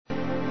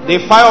The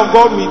fire of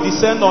God will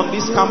descend on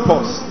this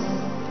campus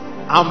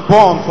and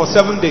burn for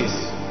 7 days.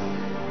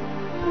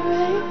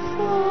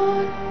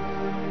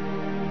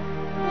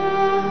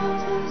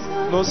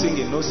 No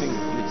singing,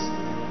 please.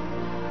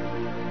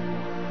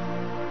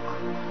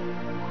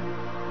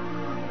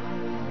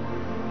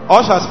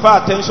 Ushers, pay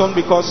attention,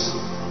 because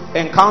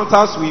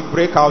encounters will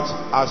break out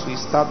as we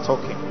start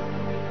talking.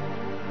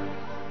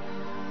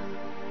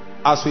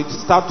 As we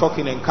start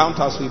talking,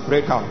 encounters will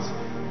break out.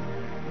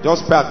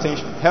 Just pay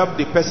attention. Help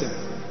the person.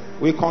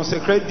 We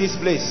consecrate this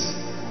place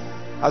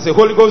as a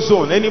Holy Ghost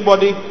zone.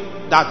 Anybody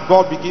that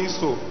God begins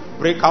to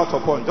break out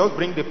upon, just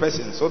bring the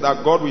person so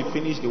that God will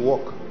finish the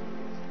work.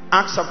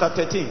 Acts chapter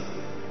 13.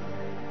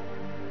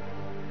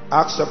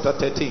 Acts chapter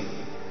 13.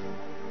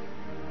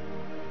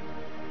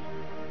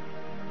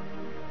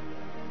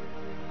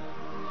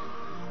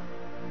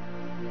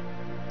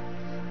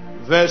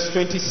 Verse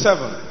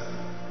 27.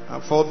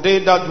 And for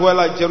they that dwell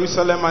at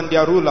Jerusalem and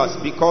their rulers,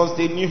 because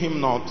they knew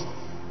him not,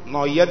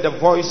 nor yet the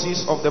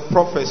voices of the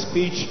prophets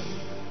which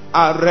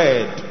are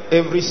read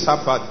every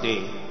Sabbath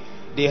day,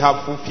 they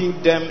have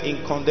fulfilled them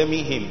in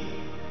condemning him.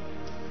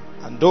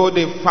 And though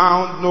they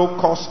found no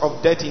cause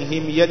of death in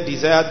him, yet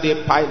desired they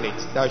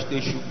Pilate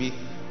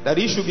that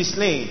he should be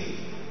slain.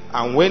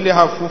 And when they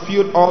have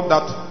fulfilled all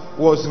that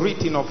was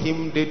written of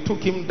him, they took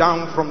him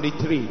down from the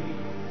tree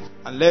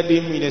and laid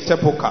him in a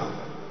sepulchre.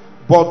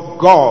 But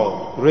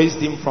God raised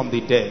him from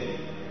the dead.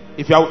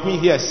 If you are with me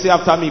here, say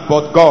after me,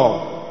 but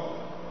God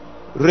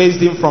raised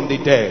him from the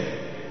dead.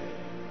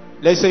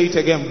 Let's say it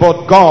again.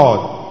 But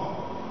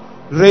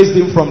God raised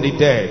him from the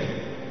dead.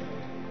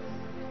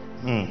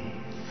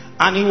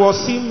 And he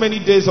was seen many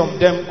days of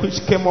them which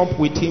came up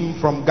with him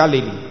from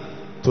Galilee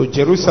to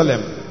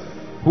Jerusalem,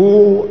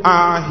 who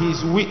are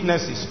his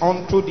witnesses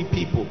unto the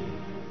people.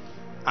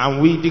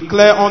 And we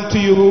declare unto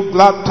you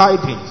glad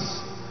tidings,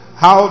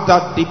 how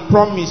that the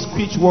promise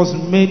which was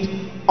made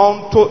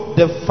unto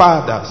the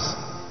fathers,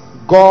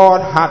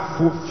 God had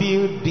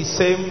fulfilled the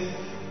same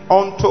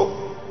unto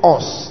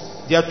us,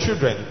 their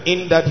children,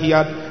 in that he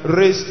had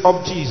raised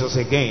up Jesus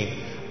again,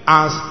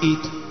 as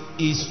it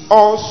is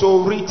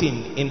also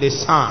written in the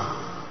Psalm,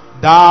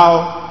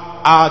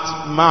 thou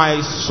art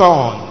my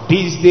son,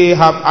 this day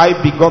have I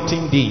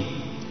begotten thee.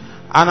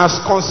 And as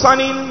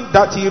concerning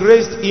that he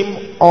raised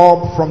him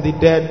up from the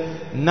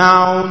dead,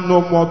 now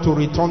no more to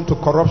return to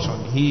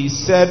corruption, he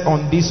said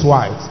on this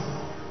wise,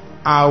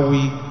 I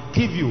will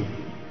give you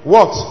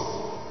what?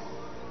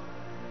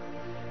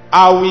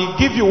 I will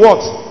give you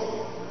what?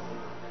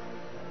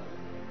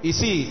 You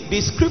see,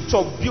 the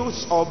scripture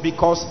builds up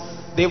because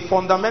the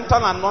fundamental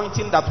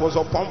anointing that was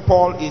upon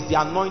Paul is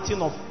the anointing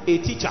of a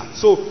teacher.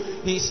 So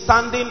he's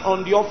standing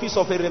on the office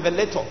of a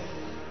revelator.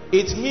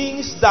 It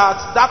means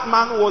that that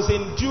man was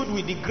endued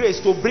with the grace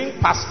to bring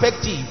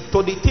perspective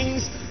to the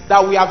things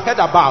that we have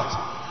heard about.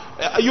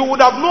 You would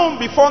have known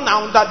before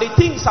now that the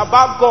things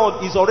about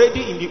God is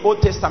already in the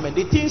Old Testament.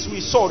 The things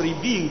we saw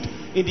revealed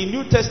in the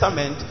New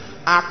Testament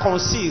are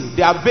concealed.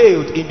 They are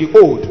veiled in the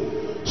Old.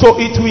 So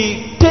it will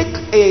take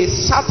a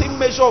certain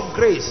measure of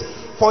grace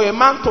for a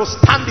man to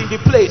stand in the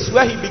place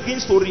where he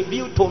begins to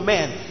reveal to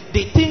men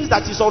the things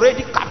that is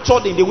already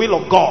captured in the will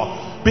of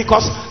God.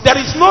 Because there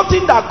is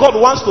nothing that God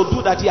wants to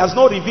do that he has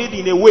not revealed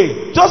in a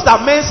way, just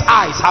that men's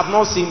eyes have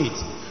not seen it.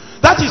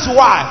 That is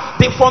why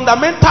the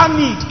fundamental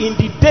need in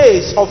the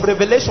days of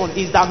revelation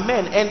is that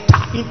men enter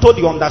into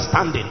the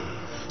understanding.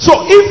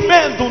 So if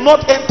men do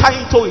not enter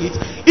into it,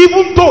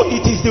 even though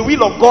it is the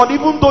will of God,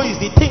 even though it's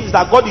the things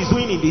that God is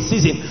doing in the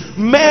season,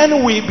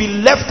 men will be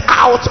left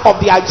out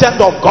of the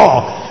agenda of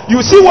God. You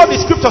see what the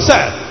scripture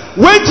said?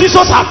 When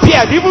Jesus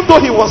appeared, even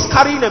though he was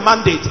carrying a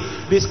mandate,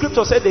 the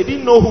scripture said they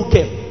didn't know who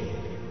came.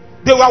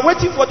 They were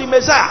waiting for the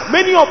Messiah.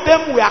 Many of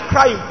them were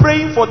crying,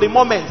 praying for the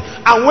moment.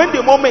 And when the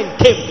moment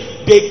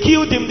came, they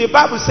killed him. The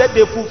Bible said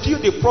they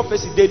fulfilled the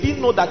prophecy. They didn't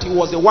know that he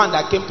was the one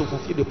that came to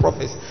fulfill the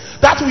prophecy.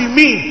 That will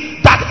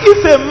mean that if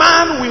a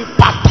man will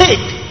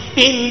partake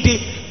in the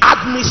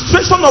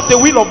administration of the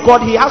will of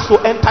God, he has to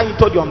enter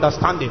into the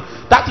understanding.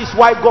 That is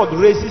why God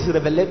raises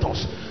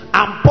revelators.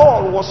 And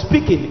Paul was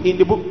speaking in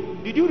the book.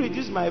 Did you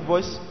reduce my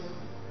voice?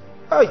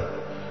 Hey.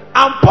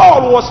 And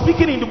Paul was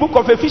speaking in the book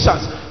of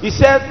Ephesians. He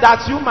said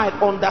that you might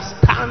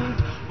understand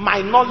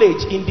my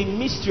knowledge in the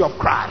mystery of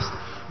Christ.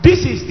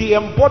 This is the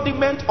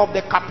embodiment of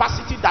the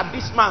capacity that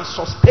this man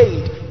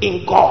sustained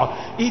in God.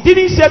 He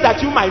didn't say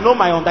that you might know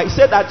my understanding. He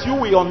said that you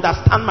will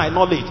understand my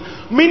knowledge.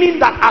 Meaning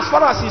that as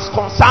far as he's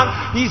concerned,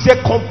 he's a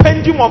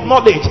compendium of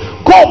knowledge.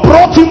 God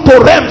brought him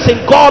to realms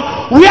in God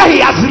where he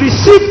has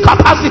received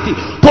capacity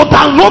to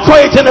download for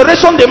a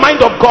generation the mind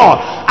of God.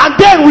 And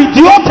then with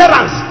the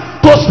utterance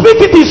to speak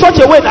it in such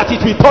a way that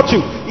it will touch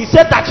you. He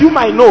said that you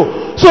might know.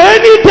 So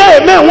any day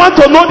men want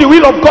to know the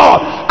will of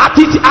God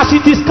as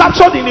it is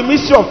captured in the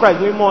mystery of Christ,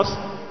 we must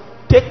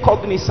take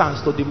cognizance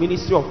to the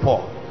ministry of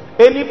Paul.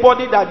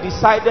 Anybody that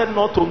decided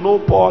not to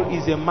know Paul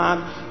is a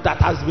man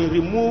that has been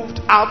removed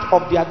out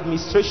of the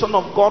administration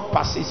of God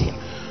per season.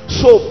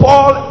 So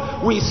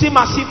Paul, we seem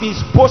as if he's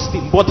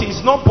boasting, but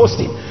he's not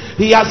boasting.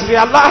 He has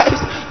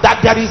realized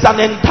that there is an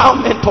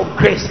endowment of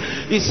grace.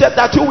 He said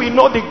that you will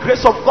know the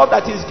grace of God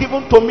that is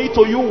given to me,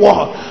 to you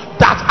all,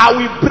 that I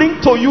will bring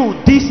to you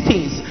these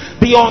things,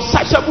 the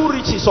unsearchable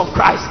riches of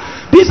Christ.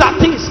 These are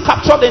things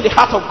captured in the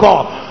heart of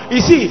God. You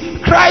see,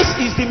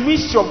 Christ is the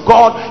mystery of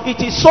God. It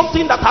is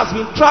something that has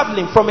been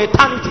traveling from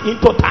eternity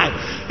into time.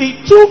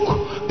 It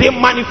took the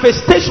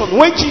manifestation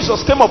when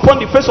Jesus came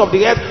upon the face of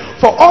the earth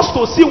for us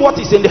to see what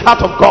is in the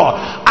heart of God.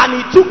 And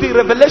it took the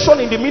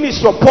revelation in the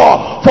ministry of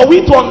Paul for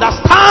we to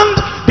understand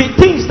the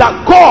things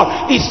that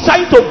God is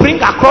trying to bring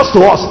across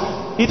to us.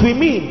 It will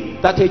mean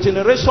that a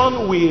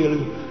generation will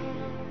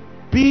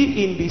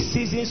be in the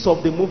seasons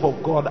of the move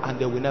of God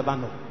and they will never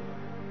know.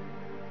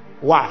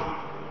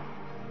 Why?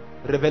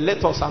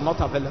 Revelators are not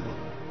available.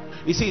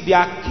 You see, there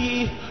are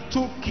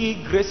two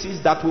key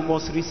graces that we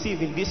must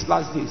receive in these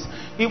last days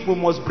if we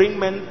must bring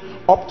men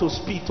up to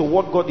speed to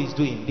what God is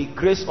doing. The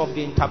grace of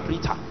the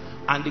interpreter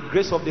and the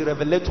grace of the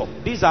revelator.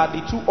 These are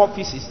the two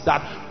offices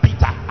that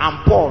Peter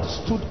and Paul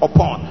stood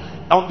upon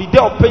on the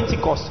day of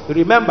Pentecost.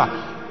 Remember,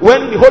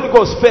 when the Holy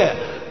Ghost fell,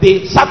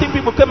 certain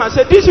people came and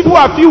said, these people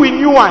are filled with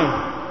new wine.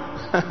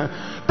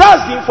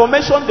 That's the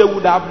information they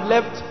would have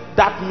left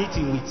that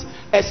meeting with,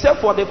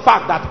 except for the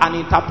fact that an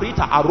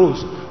interpreter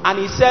arose and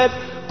he said,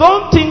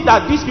 don't think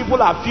that these people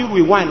are filled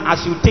with wine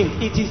as you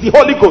think. It is the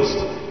Holy Ghost.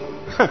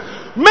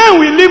 Men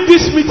will leave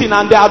this meeting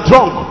and they are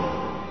drunk.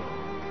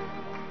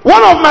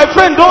 One of my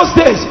friends those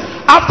days,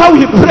 after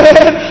we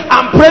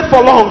prayed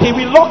for long, he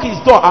will lock his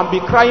door and be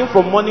crying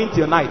from morning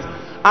till night.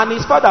 And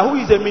his father, who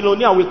is a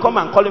millionaire, will come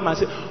and call him and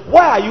say,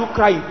 why are you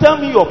crying? Tell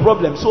me your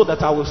problem so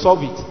that I will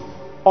solve it.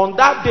 On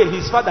that day,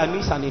 his father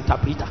needs an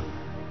interpreter.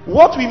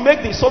 What will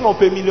make the son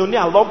of a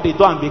millionaire lock the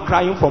door and be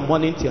crying from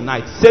morning till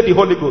night? Say the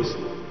Holy Ghost.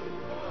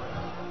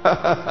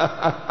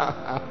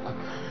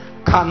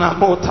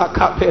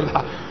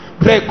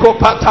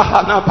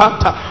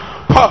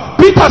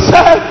 Peter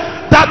said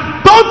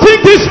that don't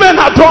think these men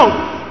are drunk.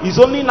 It's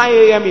only 9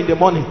 a.m. in the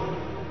morning.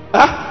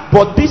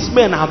 But these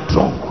men are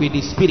drunk with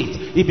the Spirit.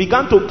 He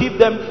began to give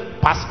them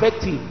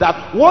perspective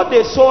that what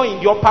they saw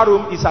in the upper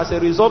room is as a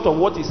result of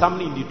what is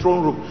happening in the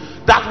throne room.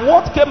 That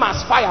what came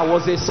as fire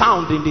was a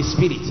sound in the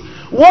Spirit.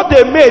 What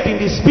they made in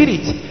the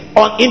Spirit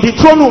in the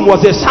throne room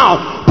was a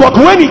sound. But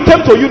when it came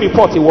to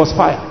Uniport, it was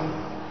fire.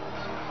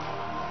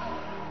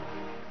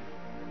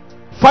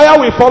 Fire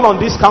will fall on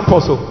this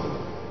campus.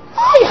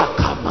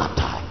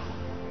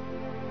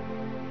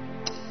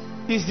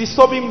 It's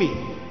disturbing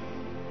me.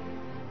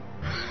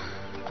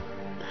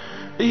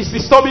 It's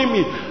disturbing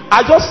me.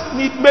 I just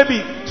need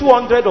maybe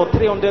 200 or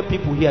 300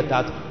 people here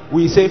that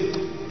we say,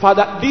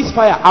 Father, this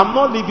fire, I'm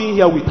not living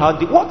here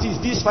without it. What is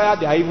this fire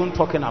they are even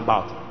talking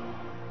about?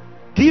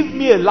 Give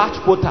me a large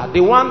quota,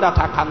 the one that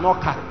I cannot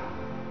carry.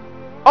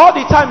 All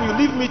the time you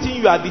leave meeting,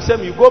 you are the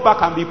same. You go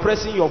back and be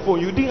pressing your phone.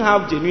 You didn't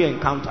have genuine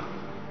encounter.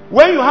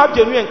 When you have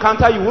genuine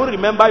encounter, you won't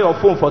remember your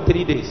phone for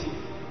 3 days.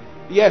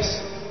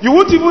 Yes. You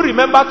won't even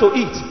remember to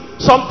eat.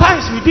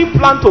 Sometimes we didn't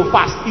plan to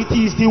fast. It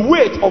is the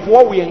weight of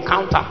what we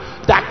encounter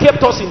that kept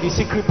us in the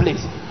secret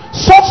place.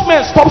 Such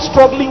men stopped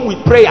struggling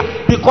with prayer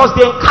because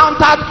they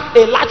encountered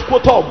a large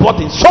quota of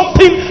burden,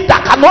 something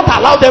that cannot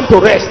allow them to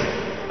rest.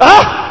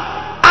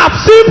 I've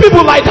seen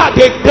people like that.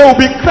 They will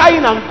be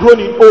crying and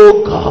groaning,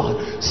 oh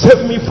God,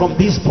 save me from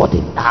this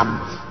burden.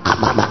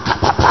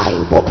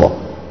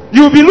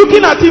 You'll be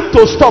looking at him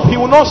to stop.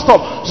 He will not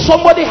stop.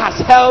 Somebody has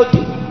held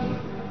him.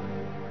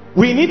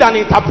 We need an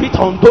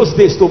interpreter on those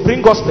days to bring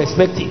us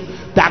perspective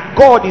that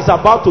God is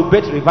about to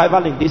birth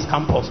revival in this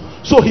campus.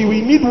 So he will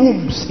need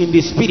wombs in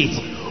the Spirit.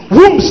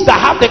 Wombs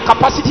that have the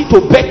capacity to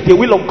birth the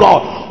will of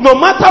God. No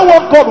matter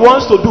what God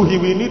wants to do, he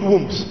will need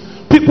wombs.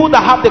 People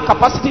that have the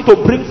capacity to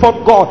bring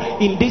forth God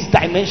in this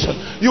dimension.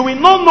 You will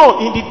not know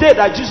in the day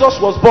that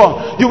Jesus was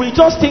born. You will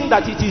just think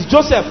that it is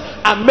Joseph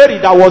and Mary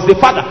that was the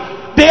father.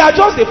 They are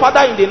just the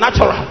father in the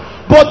natural.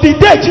 But the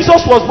day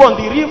Jesus was born,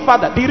 the real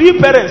father, the real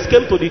parents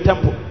came to the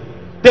temple.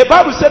 The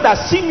Bible said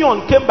that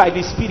Simeon came by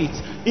the Spirit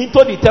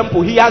into the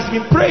temple. He has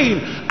been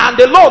praying, and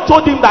the Lord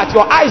told him that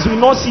your eyes will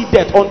not see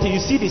death until you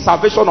see the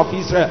salvation of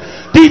Israel.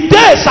 The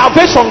day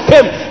salvation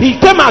came,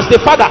 he came as the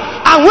father.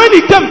 And when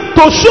he came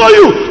to show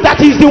you that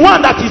he's the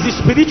one that is the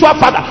spiritual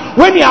father,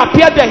 when he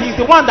appeared there,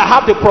 he's the one that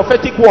have the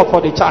prophetic word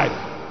for the child.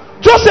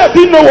 Joseph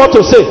didn't know what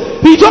to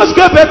say. He just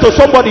gave birth to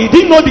somebody. He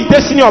didn't know the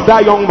destiny of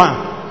that young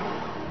man.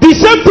 The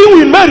same thing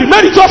with Mary.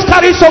 Mary just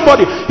carried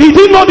somebody. He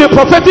didn't know the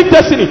prophetic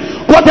destiny.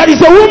 But there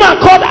is a woman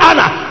called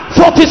Anna.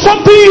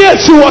 40-something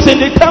years she was in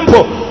the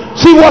temple.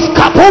 She was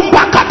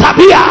Kapumba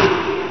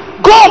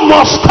Katabia. God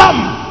must come.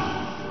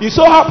 It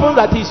so happens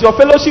that it's your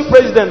fellowship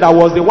president that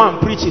was the one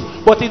preaching.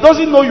 But he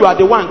doesn't know you are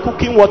the one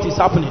cooking what is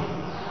happening.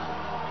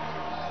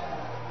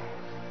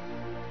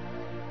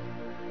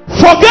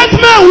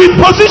 Forget men with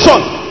position.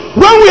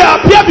 When we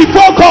appear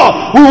before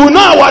God, we will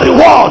know our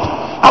reward.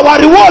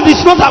 Our reward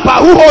is not about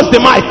who holds the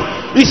mic.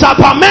 It's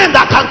about men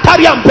that can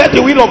carry and bear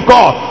the will of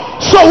God.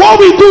 So what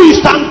we do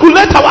is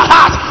triangulate our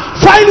heart,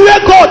 find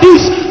where God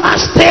is, and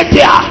stay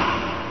there.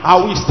 I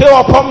will stay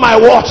upon my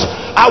watch.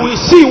 I will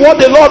see what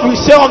the Lord will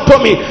say unto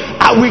me.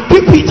 I will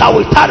keep it, I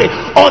will tarry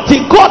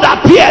until God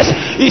appears.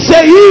 He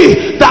said,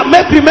 ye that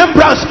make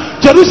remembrance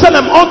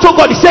Jerusalem unto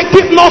God. He said,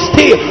 keep not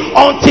still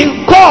until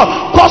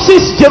God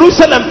causes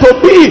Jerusalem to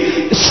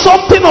be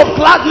something of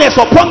gladness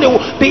upon the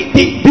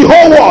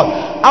whole world.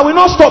 I will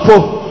not stop.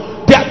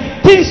 There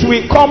things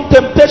will come,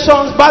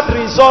 temptations, bad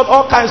results,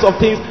 all kinds of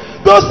things.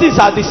 Those things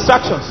are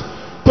distractions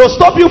to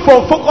stop you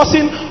from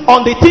focusing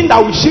on the thing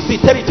that will shift the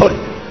territory.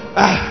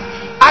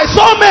 I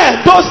saw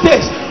men those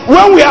days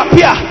when we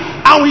appear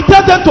and we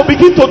tell them to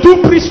begin to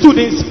do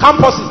priesthood in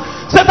campuses.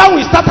 Satan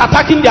will start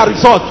attacking their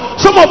results.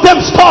 Some of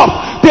them stop.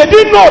 They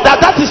didn't know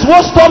that is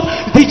what stopped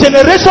the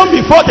generation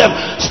before them.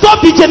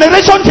 Stop the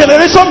generation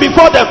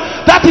before them.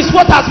 That is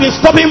what has been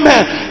stopping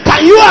men.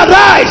 Can you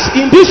arise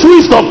in this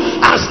wisdom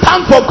and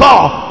stand for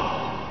God?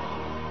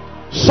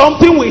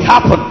 Something will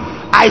happen.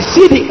 I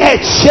see the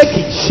earth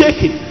shaking.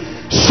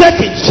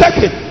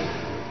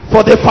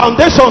 For the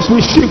foundations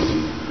will shift.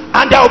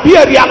 And there will be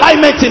a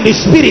realignment in the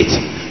spirit.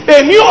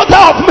 A new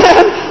order of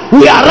men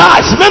will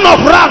arise. Men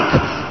of rank,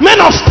 men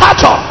of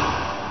stature.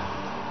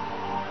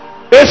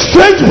 A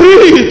strange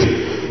breed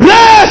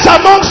raised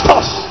amongst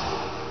us.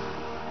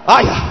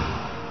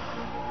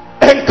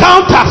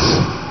 Encounters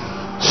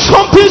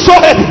something so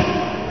heavy.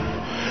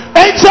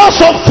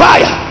 Angels of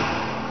fire,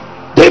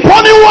 the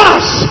burning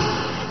ones,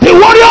 the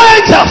warrior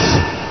angels,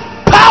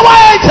 power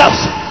angels.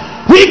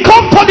 We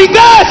come to the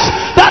gates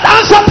that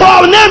answer to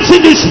our names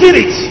in the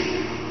spirit.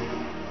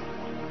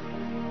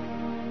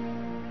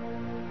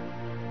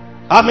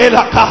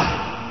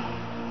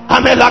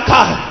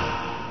 Amelakai.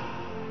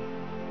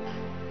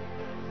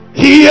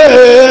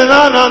 Yeah,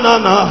 na.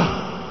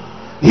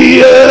 Yeah,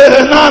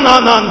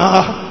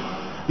 na.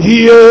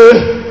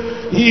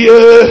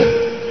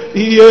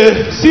 Yeah.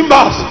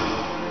 Simbas.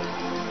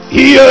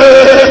 Yeah,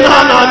 na.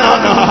 Yeah,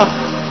 na.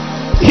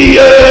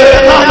 Yeah. Yeah,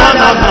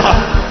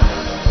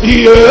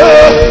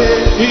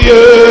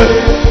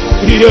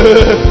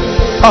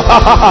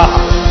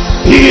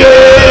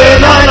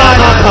 na.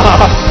 Yeah, na.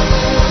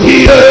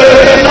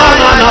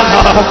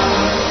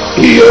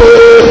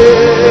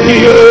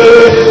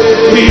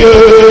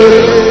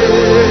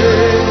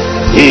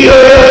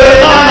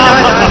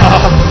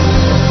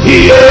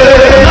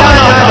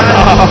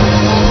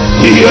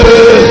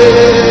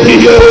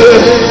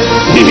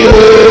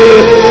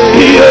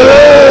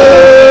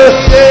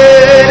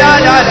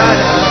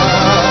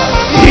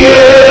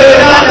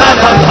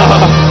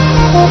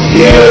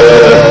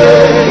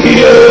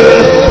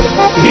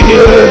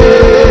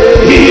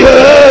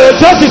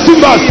 Just the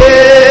symbols.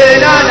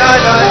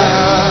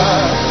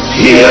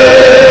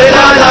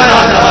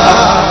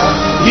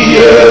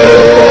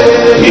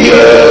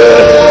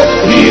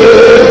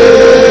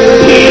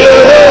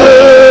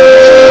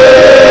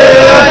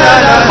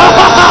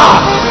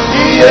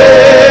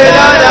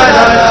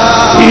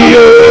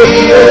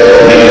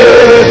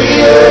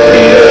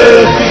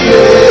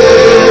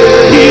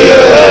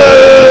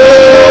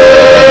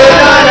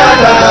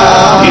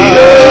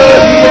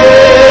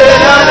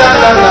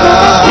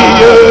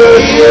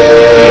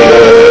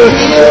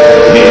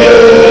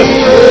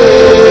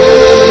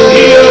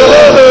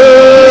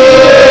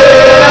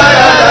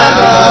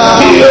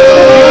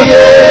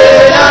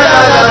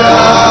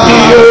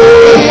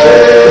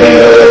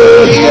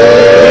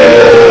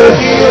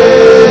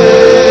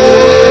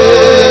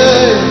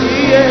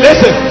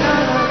 Listen,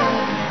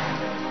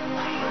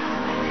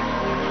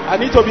 I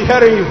need to be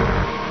hearing you.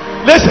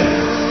 Listen,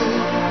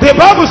 the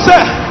Bible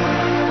said,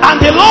 and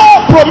the Lord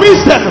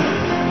promised them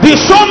the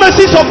sure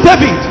mercies of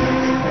David.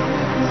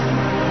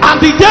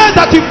 And the day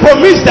that he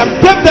promised them,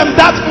 gave them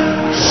that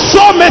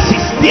sure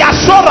mercies, the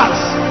assurance.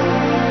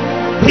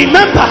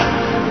 Remember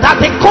that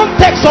the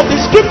context of the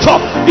scripture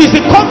is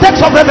the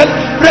context of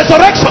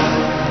resurrection.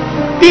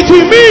 It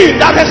will mean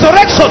that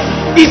resurrection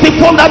is the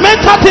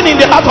fundamental thing in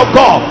the heart of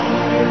God.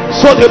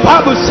 So the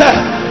Bible said,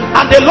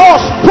 and the Lord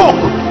spoke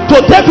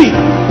to David,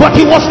 but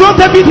it was not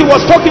David he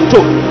was talking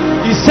to.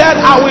 He said,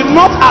 I will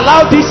not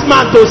allow this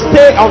man to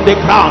stay on the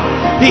ground.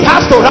 He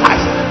has to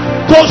rise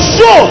to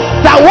show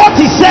that what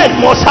he said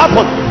must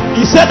happen.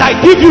 He said, I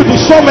give you the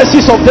sure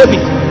mercies of David.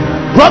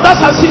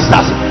 Brothers and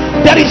sisters,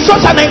 there is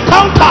such an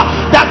encounter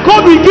that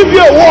God will give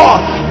you a word.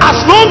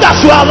 As long as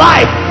you are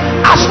alive,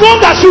 as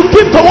long as you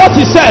keep to what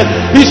he said,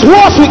 his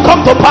words will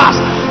come to pass.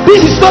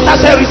 This is not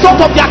as a result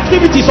of the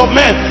activities of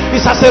men.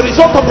 It's as a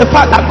result of the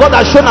fact that God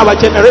has shown our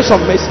generation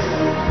mercy.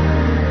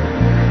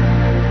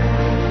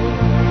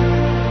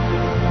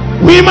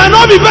 We might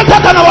not be better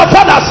than our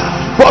fathers,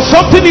 but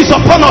something is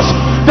upon us.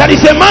 There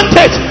is a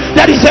mandate,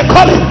 there is a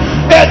calling.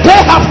 A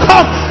day have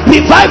come,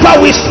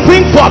 revival will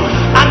spring forth,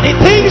 and the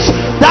things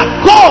that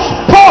God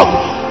spoke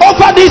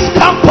over this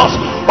campus,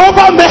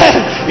 over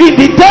men in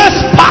the days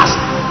past,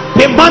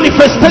 the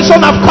manifestation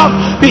have come.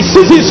 The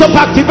seasons of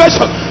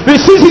activation, the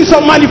seasons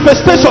of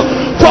manifestation.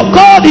 For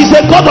God is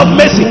a God of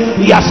mercy.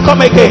 He has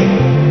come again.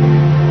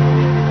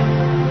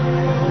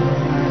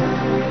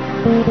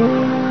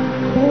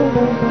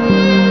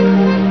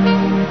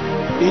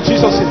 In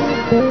Jesus' name.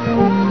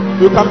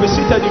 You can be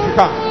seated if you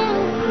can.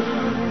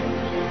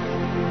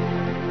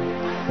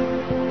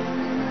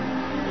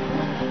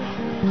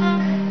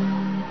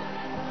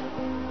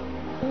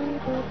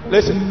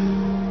 Listen.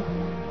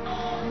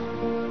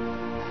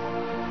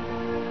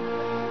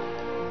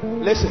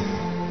 Listen.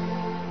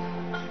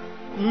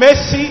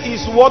 Mercy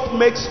is what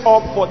makes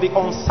up for the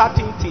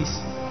uncertainties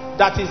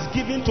that is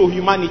given to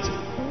humanity.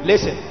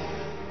 Listen.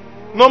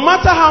 No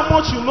matter how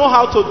much you know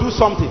how to do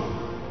something,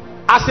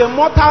 as a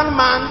mortal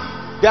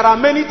man, there are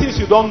many things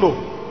you don't know.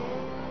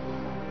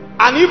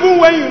 And even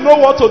when you know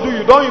what to do,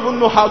 you don't even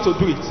know how to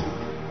do it.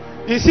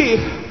 You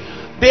see,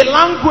 the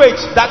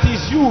language that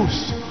is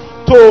used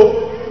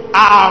to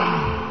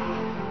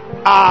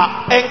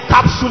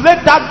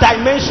encapsulate that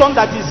dimension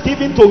that is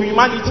given to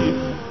humanity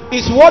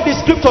is what the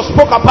scripture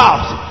spoke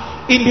about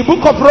in the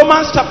book of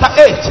Romans chapter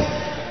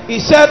 8. He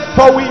said,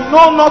 for we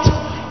know not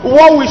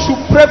what we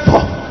should pray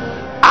for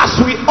as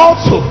we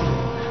ought to,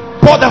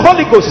 but the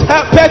Holy Ghost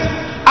helpeth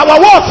our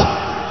what?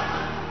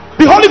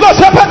 The Holy Ghost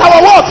helpeth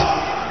our what?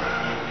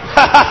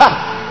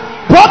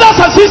 Brothers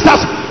and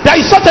sisters, there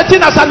is such a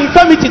thing as an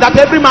infirmity that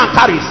every man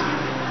carries,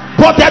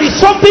 but there is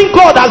something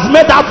God has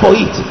made out for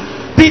it.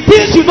 The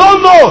things you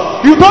don't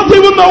know, you don't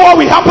even know what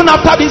will happen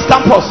after this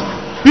campus.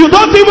 You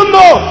don't even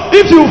know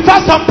if you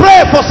fast and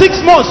pray for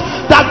 6 months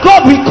that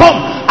God will come.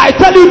 I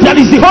tell you, there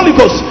is the Holy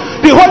Ghost.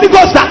 The Holy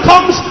Ghost that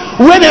comes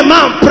when a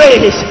man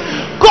prays.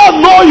 God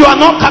knows you are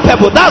not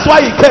capable. That's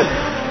why he came.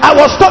 I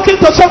was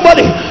talking to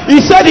somebody. He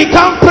said he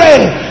can't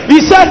pray. He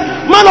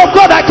said, man of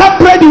God, I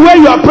can't pray the way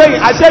you are praying.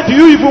 I said, do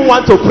you even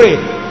want to pray?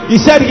 He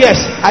said,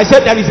 yes. I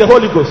said, there is the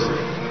Holy Ghost.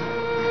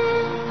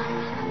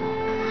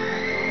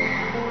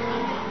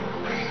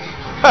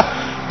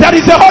 There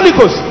is the Holy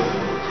Ghost.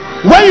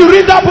 When you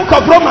read that book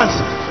of Romans,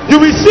 you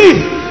will see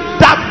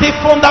that the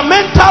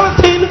fundamental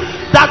thing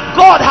that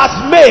God has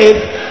made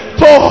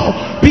to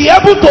be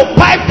able to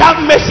pipe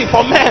down mercy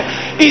for men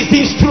is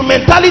the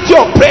instrumentality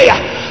of prayer.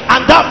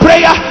 And that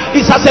prayer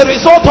is as a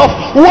result of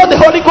what the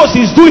Holy Ghost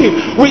is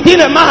doing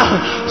within a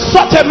man.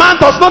 Such a man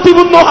does not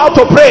even know how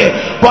to pray,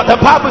 but the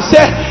Bible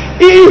says,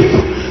 if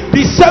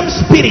the same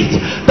spirit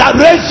that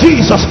raised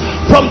Jesus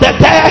from the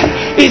dead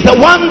is the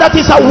one that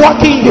is at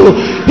work in you,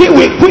 he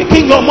will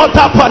quicken your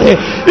mortal body.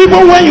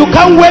 Even when you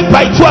can't wake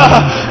by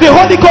 12, the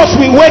Holy Ghost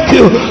will wake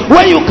you.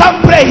 When you can't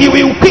pray, he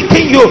will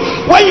quicken you.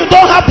 When you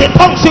don't have the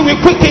tongues, he will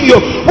quicken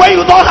you. When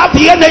you don't have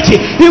the energy,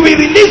 he will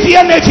release the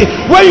energy.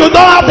 When you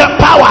don't have the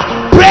power,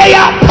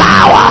 prayer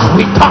power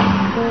will come.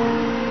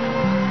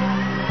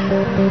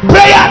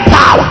 Prayer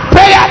power,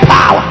 prayer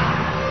power,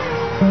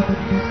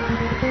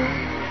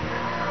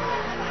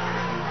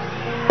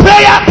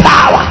 prayer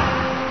power,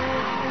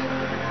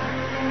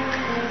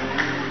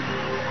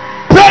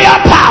 prayer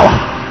power.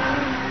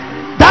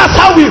 That's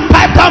how we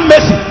pipe down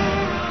mercy.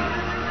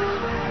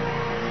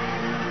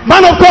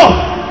 Man of God,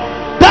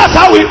 that's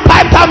how we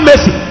pipe down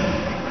mercy.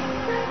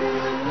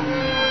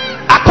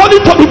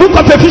 According to the book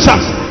of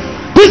Ephesians,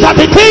 these are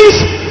the things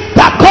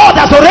that God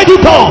has already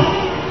done.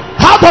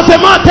 How does a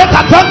man take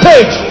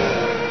advantage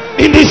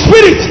in the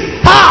spirit?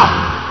 How?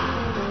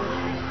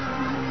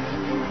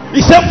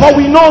 He said, for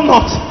we know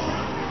not.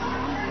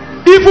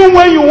 Even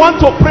when you want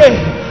to pray,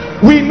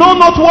 we know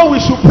not what we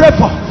should pray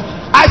for.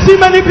 I see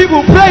many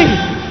people praying.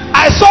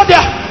 I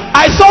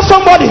saw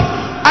somebody.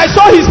 I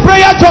saw his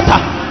prayer jotter,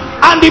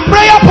 and the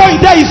prayer point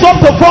there is up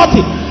to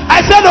 40.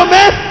 I said, oh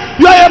man,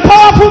 you are a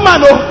powerful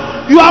man. Oh,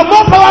 you are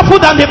more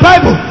powerful than the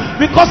Bible.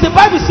 Because the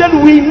Bible said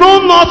we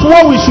know not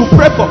what we should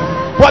pray for,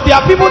 but there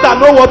are people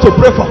that know what to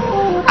pray for.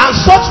 And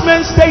such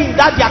men stay in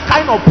that their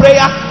kind of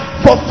prayer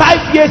for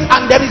 5 years,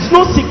 and there is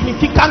no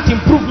significant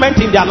improvement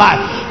in their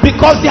life,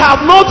 because they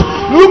have not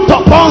looked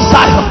upon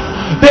Zion.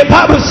 The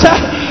Bible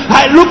said,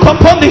 I look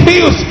upon the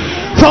hills,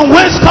 from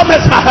whence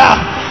cometh my help?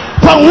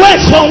 From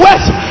whence?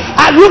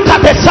 I look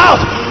at the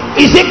south.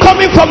 Is it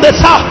coming from the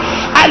south?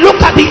 I look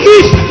at the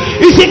east.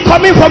 Is it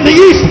coming from the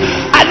east?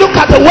 I look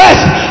at the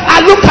west. I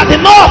look at the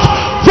north.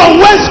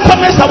 From whence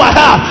cometh our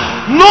help?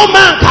 No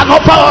man can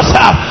offer us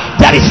help.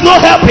 There is no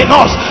help in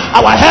us.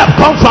 Our help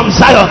comes from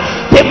Zion,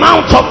 the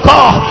mount of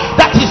God.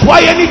 That is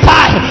why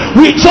anytime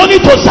we journey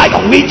to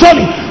Zion, we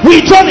journey.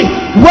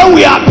 When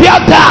we appear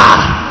there,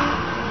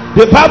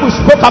 the Bible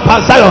spoke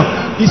about Zion.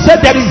 He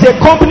said there is a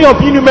company of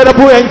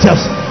innumerable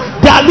angels.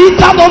 They are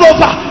littered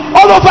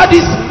all over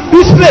this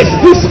place,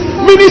 this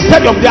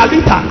ministerium. They are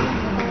littered.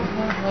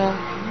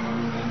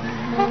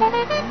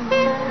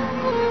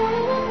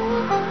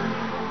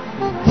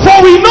 For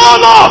we know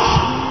not.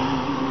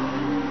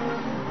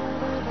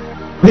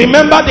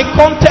 Remember, the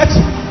context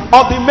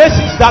of the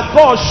message that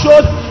God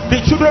showed the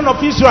children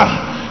of Israel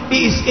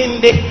is in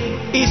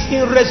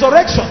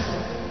resurrection.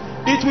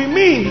 It will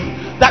mean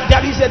that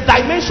there is a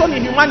dimension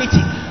in humanity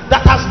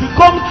that has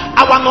become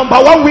our number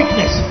one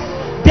weakness.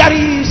 There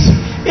is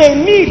a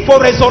need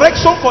for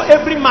resurrection for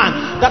every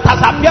man that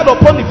has appeared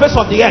upon the face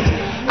of the earth,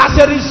 as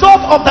a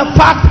result of the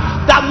fact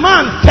that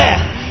man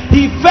fell.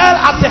 He fell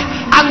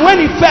and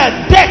when he fell,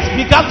 death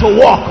began to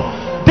walk.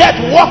 Death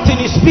walked in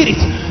his spirit.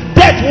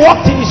 Death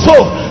walked in his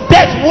soul.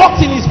 Death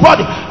walked in his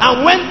body.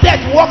 And when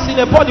death walks in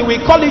the body, we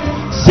call it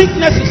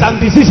sicknesses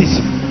and diseases.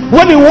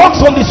 When he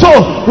walks on the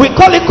soul, we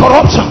call it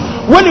corruption.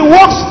 When he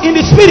walks in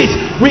the spirit,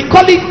 we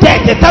call it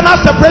death, eternal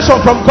separation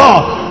from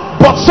God.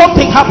 But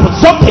something happened.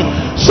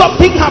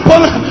 Something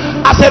happened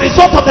as a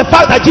result of the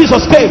fact that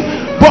Jesus came.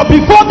 But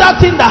before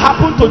that thing that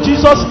happened to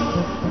Jesus,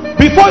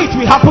 before it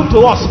will happen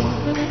to us,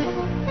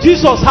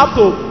 Jesus had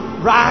to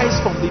rise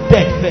from the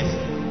dead first.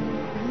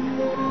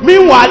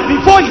 Meanwhile,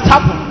 before it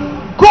happened,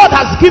 God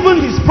has given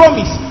his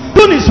promise,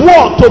 given his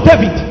word to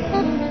David.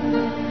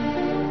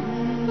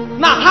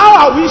 Now, how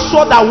are we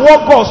sure that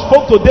what God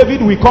spoke to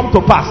David will come to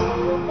pass?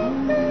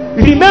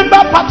 Remember,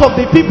 part of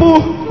the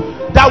people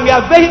that we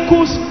are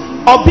vehicles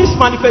of this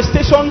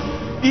manifestation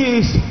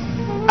is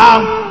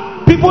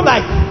people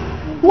like,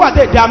 who are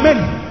they? There are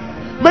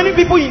many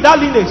people in that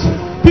lineage.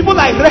 People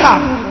like Rahab,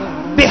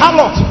 the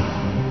harlot.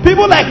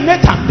 People like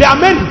Nathan. There are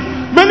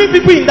many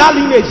people in that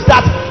lineage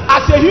that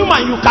as a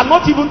human you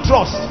cannot even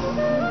trust.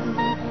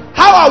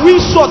 How are we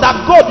sure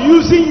that God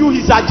using you,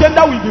 his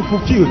agenda will be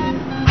fulfilled?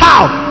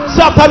 How?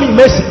 Certainly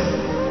mercy.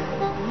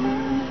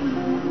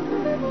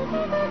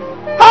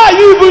 How are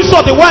you even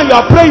sure the one you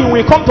are praying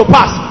will come to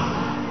pass?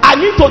 I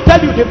need to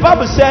tell you, the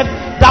Bible said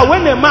that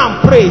when a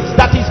man prays,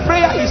 that his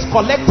prayer is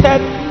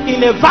collected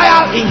in a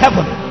vial in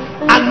heaven,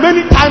 and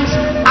many times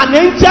an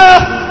angel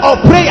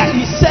of prayer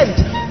is sent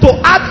to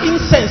add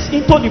incense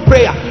into the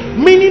prayer,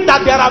 meaning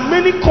that there are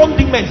many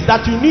condiments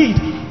that you need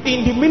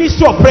in the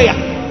ministry of prayer.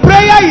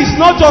 Prayer is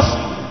not just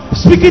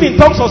speaking in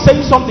tongues or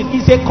saying something,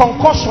 it's a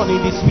concussion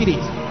in the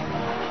spirit.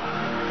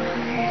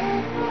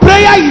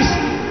 Prayer is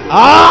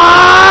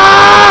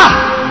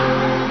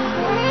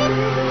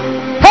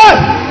hey,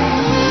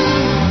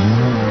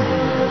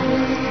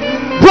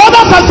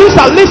 brothers and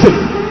sisters, listen.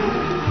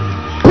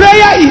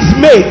 Prayer is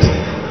made.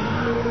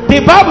 The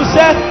Bible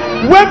said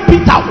when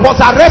Peter was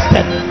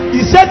arrested,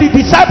 he said the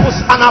disciples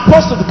and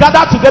apostles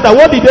gathered together.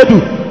 What did they do?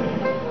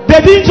 They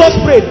didn't just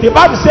pray. The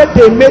Bible said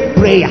they made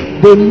prayer.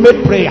 They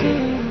made prayer.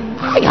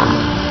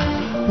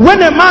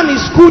 When a man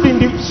is schooled in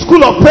the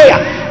school of prayer,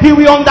 he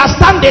will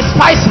understand the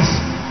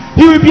spices.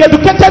 He will be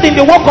educated in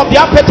the work of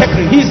the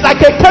apothecary. He is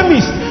like a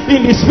chemist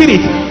in the spirit.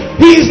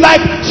 He is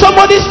like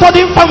somebody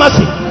studying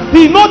pharmacy.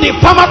 He knows the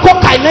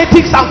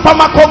pharmacokinetics and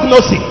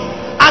pharmacognosy,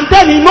 and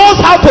then he knows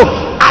how to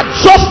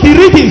adjust the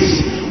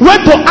readings,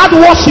 when to add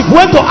worship,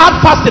 when to add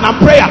fasting and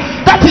prayer.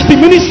 That is the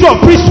ministry of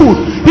priesthood.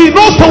 He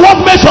knows to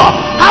what measure,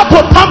 how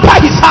to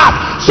tamper his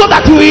heart so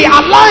that he will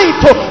align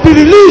to the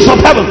release of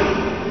heaven.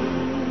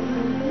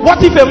 What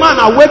if a man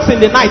awakes in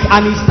the night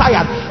and is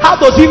tired? How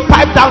does he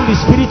pipe down the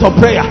spirit of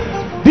prayer?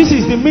 This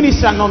is the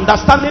ministry and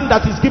understanding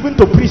that is given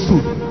to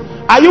priesthood.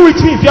 Are you with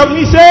me? If you have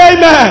me, say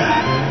amen.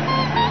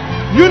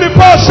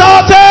 Unipo,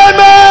 shout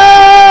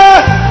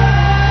amen.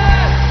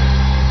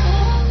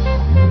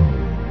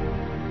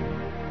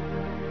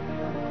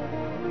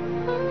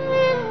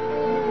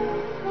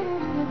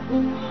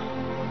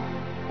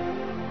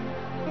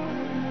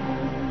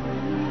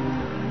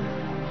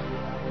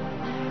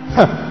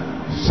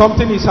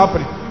 Something is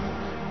happening.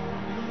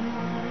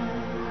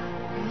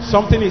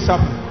 Something is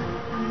happening.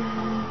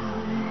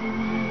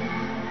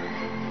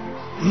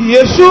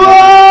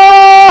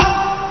 Yeshua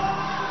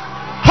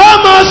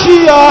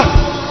HaMashiach,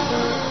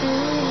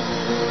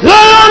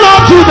 Lion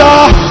of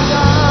Judah,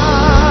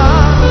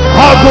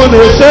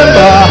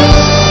 Agunesheba.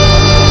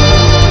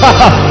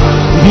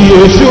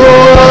 Yeshua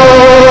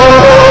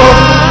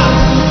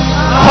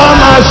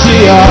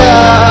HaMashiach,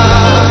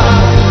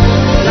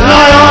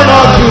 Lion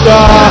of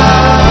Judah,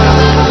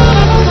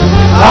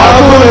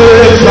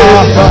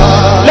 Agunesheba.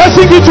 Let's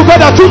sing it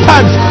together 2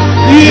 times.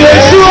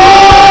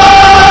 Yeshua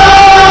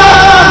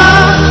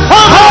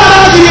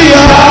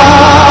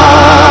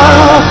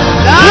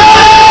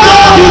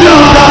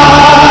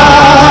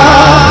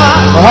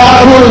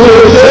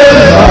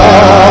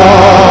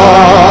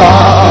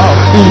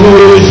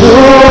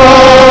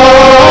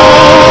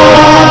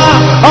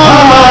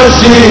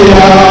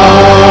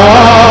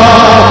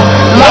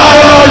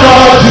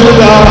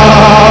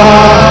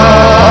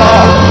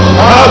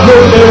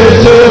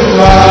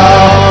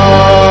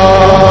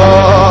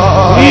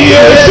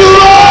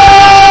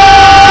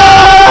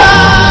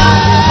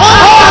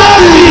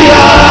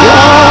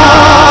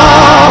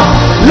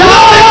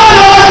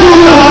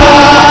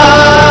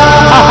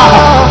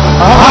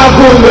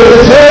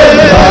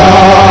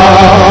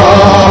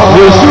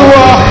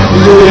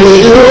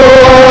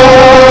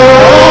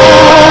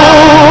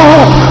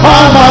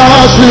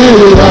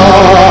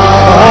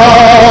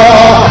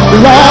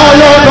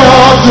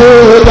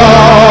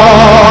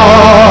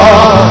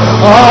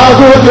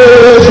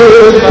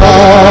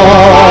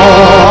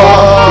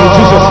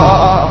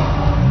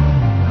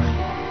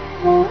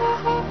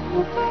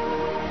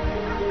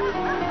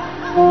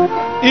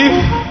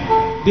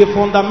the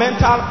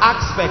fundamental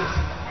aspect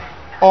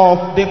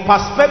of the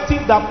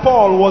perspective that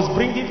Paul was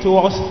bringing to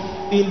us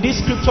in this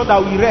scripture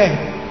that we read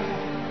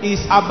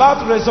is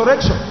about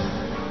resurrection,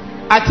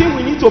 I think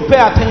we need to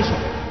pay attention.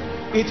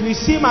 It will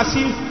seem as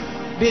if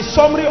the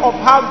summary of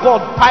how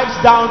God pipes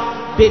down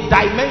the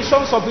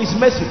dimensions of his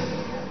mercy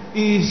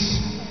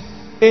is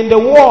in the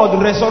word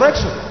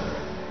resurrection.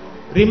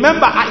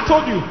 Remember, I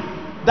told you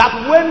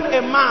that when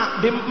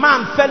the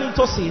man fell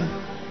into sin,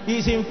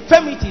 his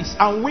infirmities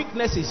and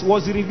weaknesses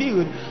was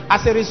revealed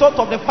as a result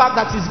of the fact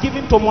that he's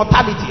given to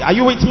mortality. Are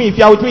you with me? If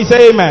you are with me,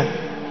 say amen.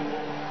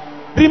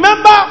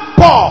 Remember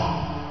Paul.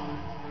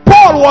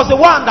 Paul was the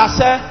one that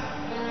said,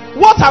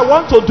 what I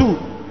want to do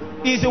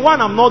is the one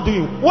I'm not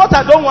doing. What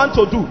I don't want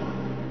to do,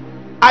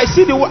 I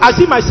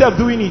see myself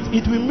doing it.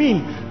 It will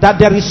mean that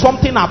there is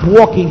something at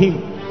work in him,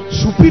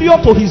 superior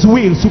to his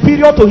will,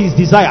 superior to his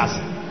desires.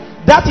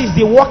 That is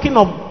the working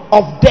of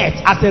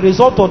death as a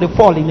result of the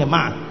fall in a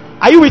man.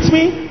 Are you with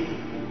me?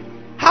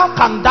 How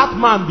can that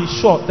man be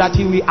sure that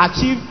he will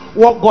achieve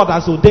what God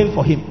has ordained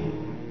for him?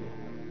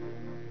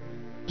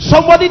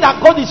 Somebody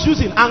that God is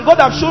using, and God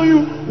has shown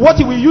you what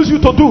he will use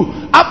you to do.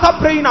 After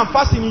praying and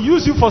fasting, he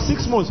used you for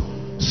 6 months.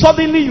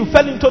 Suddenly you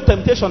fell into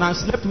temptation and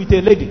slept with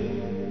a lady,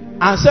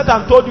 and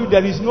Satan told you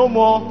there is no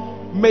more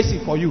mercy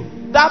for you.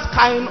 That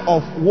kind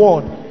of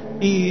word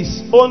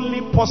is only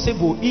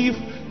possible if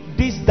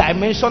this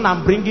dimension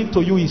I'm bringing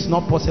to you is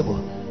not possible.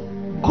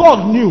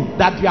 God knew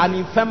that you are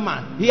an infirm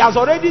man. He has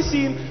already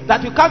seen that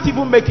you can't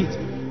even make it.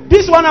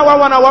 This 1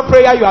 hour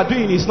prayer you are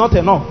doing is not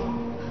enough.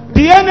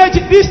 The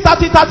energy, this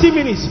 30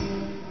 minutes,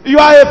 you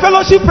are a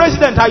fellowship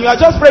president and you are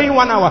just praying 1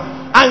 hour,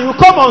 and you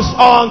come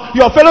on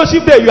your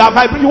fellowship day, you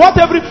want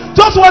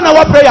just 1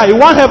 hour prayer,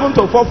 you want heaven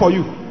to fall for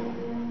you.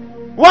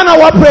 1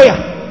 hour prayer.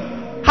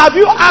 Have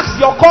you asked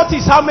your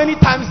cultists how many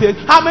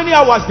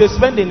hours they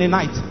spend in the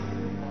night?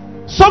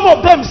 Some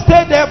of them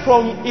stay there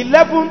from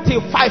 11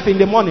 till 5 in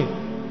the morning,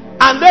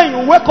 and then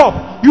you wake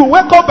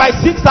up by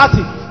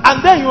 6:30,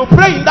 and then you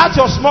pray in that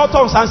your small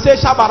tongues and say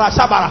shabara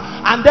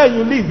shabara, and then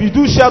you leave, you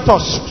do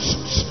shelters,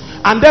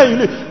 and then you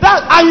leave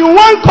that, and you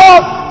want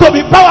God to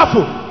be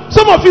powerful.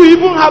 Some of you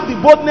even have the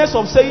boldness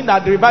of saying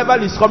that the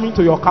revival is coming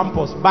to your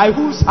campus. By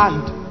whose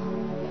hand?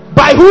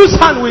 By whose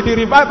hand will the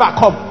revival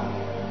come?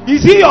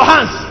 Is it your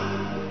hands?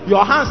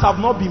 Your hands have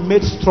not been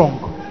made strong.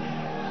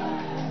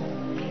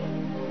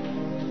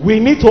 We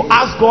need to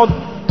ask God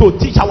to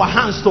teach our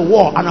hands to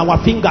war and our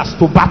fingers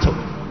to battle.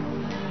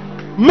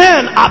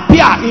 Men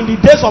appear in the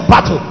days of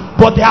battle,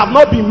 but they have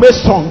not been made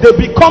strong. They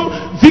become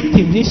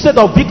victims instead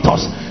of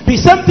victors. The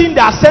same thing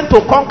they are sent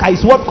to conquer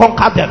is what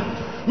conquered them.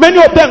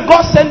 Many of them,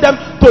 God sent them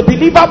to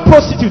deliver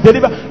prostitutes.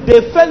 They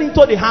fell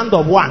into the hand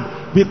of one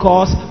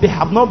because they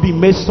have not been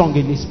made strong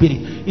in the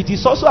spirit. It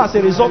is also as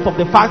a result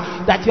of the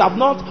fact that you have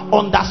not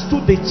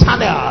understood the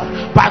channel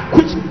by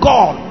which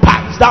God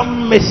packs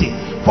down mercy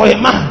for a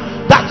man.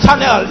 That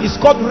channel is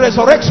called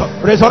resurrection.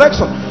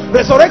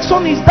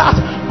 Resurrection is that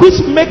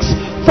which makes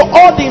for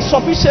all the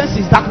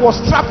insufficiencies that was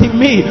trapped in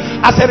me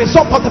as a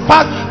result of the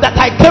fact that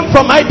I came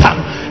from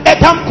Adam.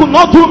 Adam could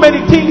not do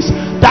many things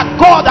that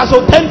God has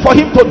ordained for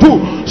him to do.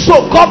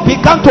 So God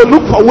began to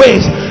look for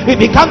ways. He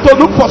began to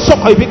look for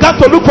succor. He began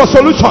to look for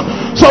solution.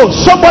 So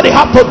somebody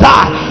had to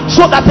die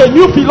so that a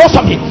new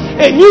philosophy,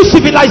 a new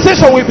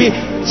civilization will be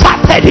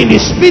charted in the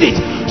spirit,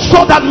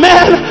 so that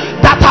men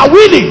that are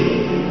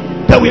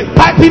willing, they will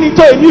pipe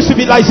into a new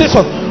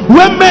civilization.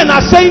 When men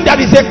are saying that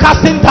is a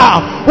casting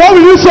down, what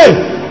will you say?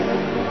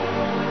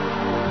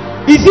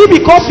 Is it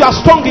because you are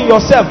strong in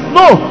yourself?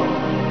 No,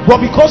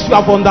 but because you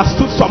have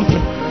understood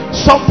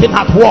something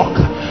at work.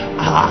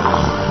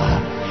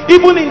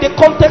 Even in the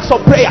context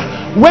of prayer,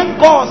 when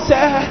God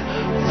said,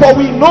 for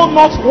we know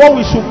not what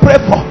we should pray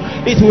for,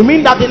 it will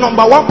mean that the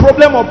number one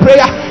problem of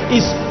prayer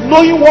is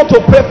knowing what to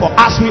pray for,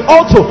 as we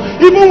ought to.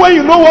 Even when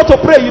you know what to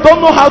pray, you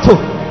don't know how to.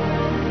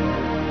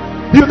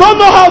 You don't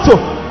know how to.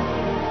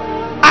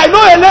 I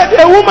know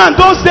a woman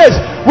those days,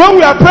 when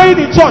we are praying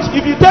in church,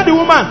 if you tell the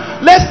woman,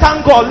 let's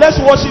thank God, let's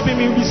worship him,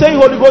 you'll be saying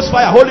Holy Ghost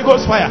fire, Holy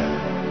Ghost fire.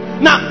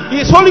 Now,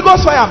 is Holy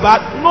Ghost fire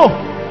bad? No.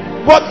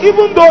 But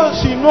even though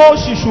she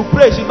knows she should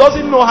pray, she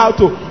doesn't know how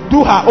to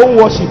do her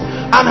own worship.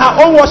 And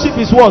her own worship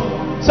is what?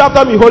 Say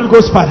after me, Holy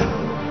Ghost fire.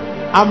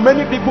 And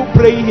many people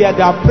praying here,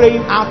 they are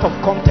praying out of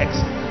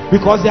context,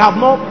 because they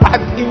have not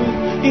piped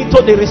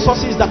into the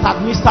resources that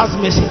administers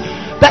mercy.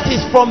 That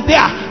is from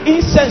there,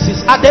 incense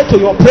is added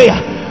to your prayer.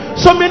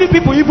 So many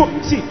people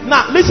even see.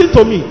 Now listen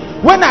to me.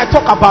 When I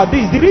talk about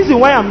this, the reason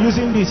why I'm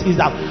using this is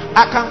that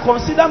I can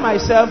consider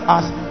myself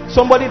as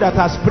somebody that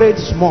has prayed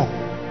small,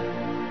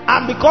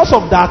 and because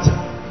of that,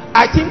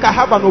 I think I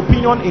have an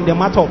opinion in the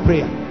matter of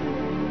prayer.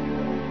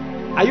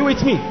 Are you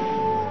with me?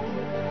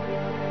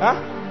 Huh?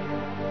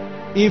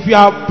 If you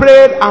have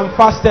prayed and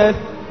fasted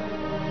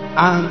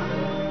and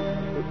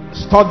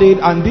studied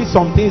and did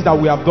some things that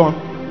we have done,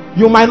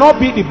 you might not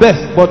be the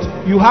best, but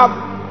you have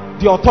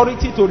the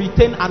authority to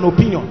retain an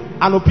opinion.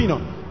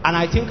 And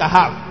I think I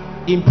have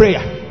in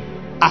prayer.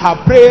 I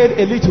have prayed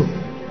a little.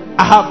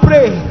 I have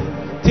prayed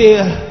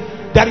till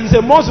there is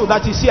a muscle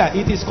that is here.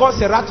 It is called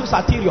serratus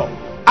anterior.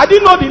 I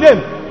didn't know the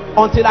name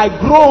until I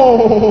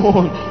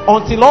groaned,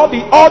 until all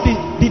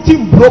the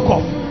thing broke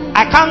off.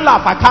 I can't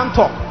laugh, I can't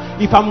talk.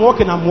 If I'm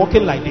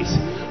walking like this.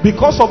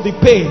 Because of the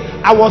pain,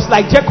 I was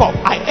like Jacob.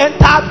 I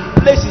entered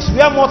places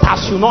where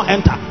mortals should not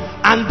enter.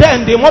 And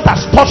then the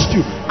mortals touched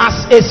you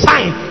as a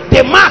sign.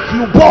 The mark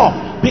you bore,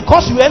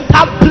 because you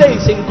entered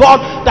place in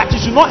God that you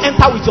should not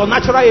enter with your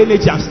natural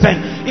energy and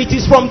strength. It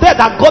is from there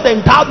that God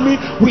endowed me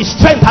with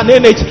strength and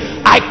energy.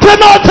 I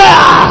came out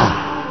there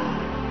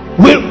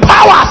with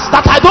powers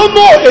that I don't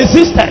know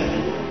existed.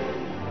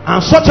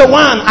 And such a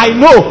one I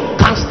know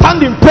can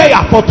stand in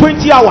prayer for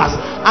 20 hours.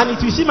 And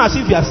it will seem as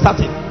if you are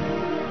starting.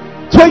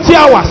 20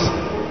 hours.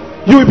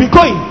 You will be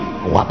going.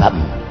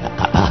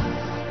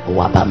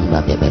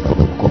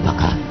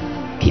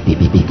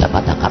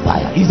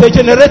 He's a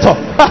generator.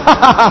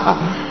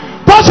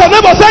 Touch your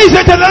neighbor, say he's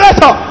a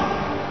generator.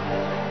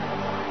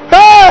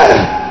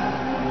 Hey!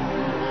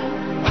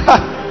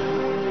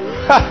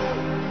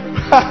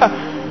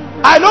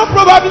 I know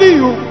probably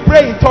you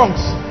pray in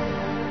tongues.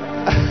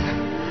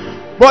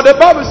 But the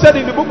Bible said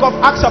in the book of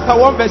Acts chapter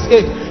 1 verse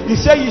 8, he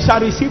said you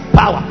shall receive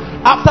power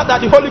after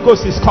that the Holy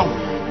Ghost is come.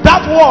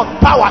 That word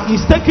power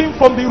is taken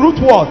from the root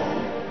word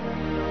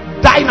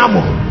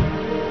dynamo.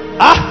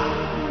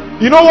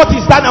 You know what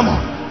is dynamo?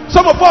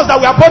 Some of us that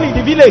were born in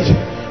the village,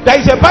 there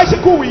is a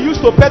bicycle we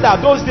used to pedal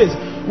those days.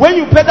 When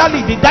you pedal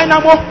it, the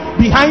dynamo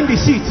behind the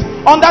seat,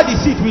 under the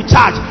seat will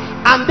charge,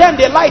 and then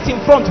the light in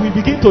front will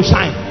begin to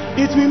shine.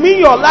 It will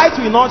mean your light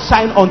will not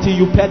shine until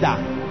you pedal.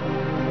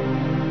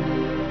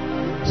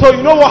 So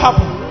you know what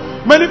happened?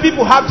 Many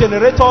people have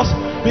generators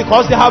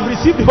because they have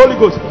received the Holy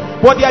Ghost,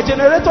 but their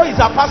generator is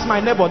past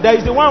my neighbor. There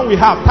is the one we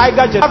have,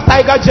 Tiger Gel.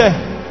 Tiger Gel.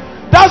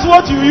 That's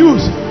what you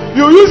use.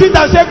 You use it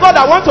and say, God,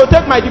 I want to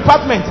take my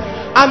department.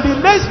 And the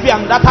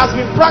lesbian that has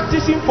been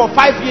practicing for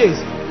 5 years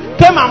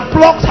came and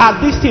plucked her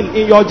this thing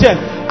in your gel,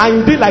 and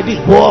you did like this,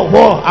 whoa,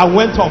 whoa, and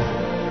went off.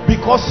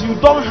 Because you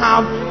don't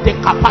have the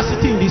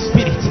capacity in the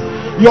spirit.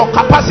 Your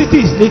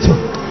capacity is little.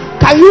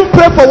 Can you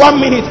pray for 1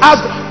 minute?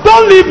 Ask,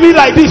 don't leave me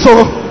like this,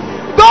 oh.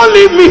 Don't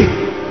leave me.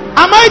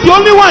 Am I the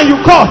only one you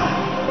call?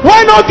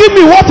 Why not give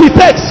me what it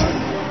takes?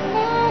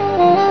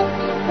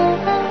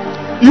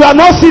 You are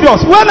not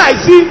serious. When I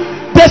see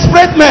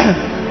desperate men,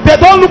 they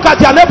don't look at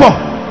their neighbor.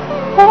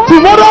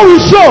 Tomorrow will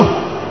show.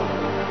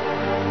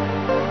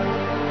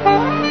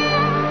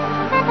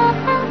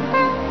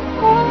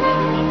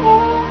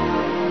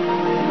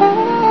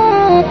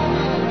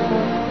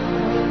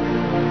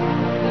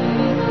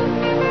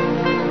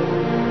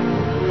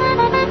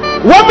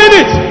 One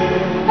minute.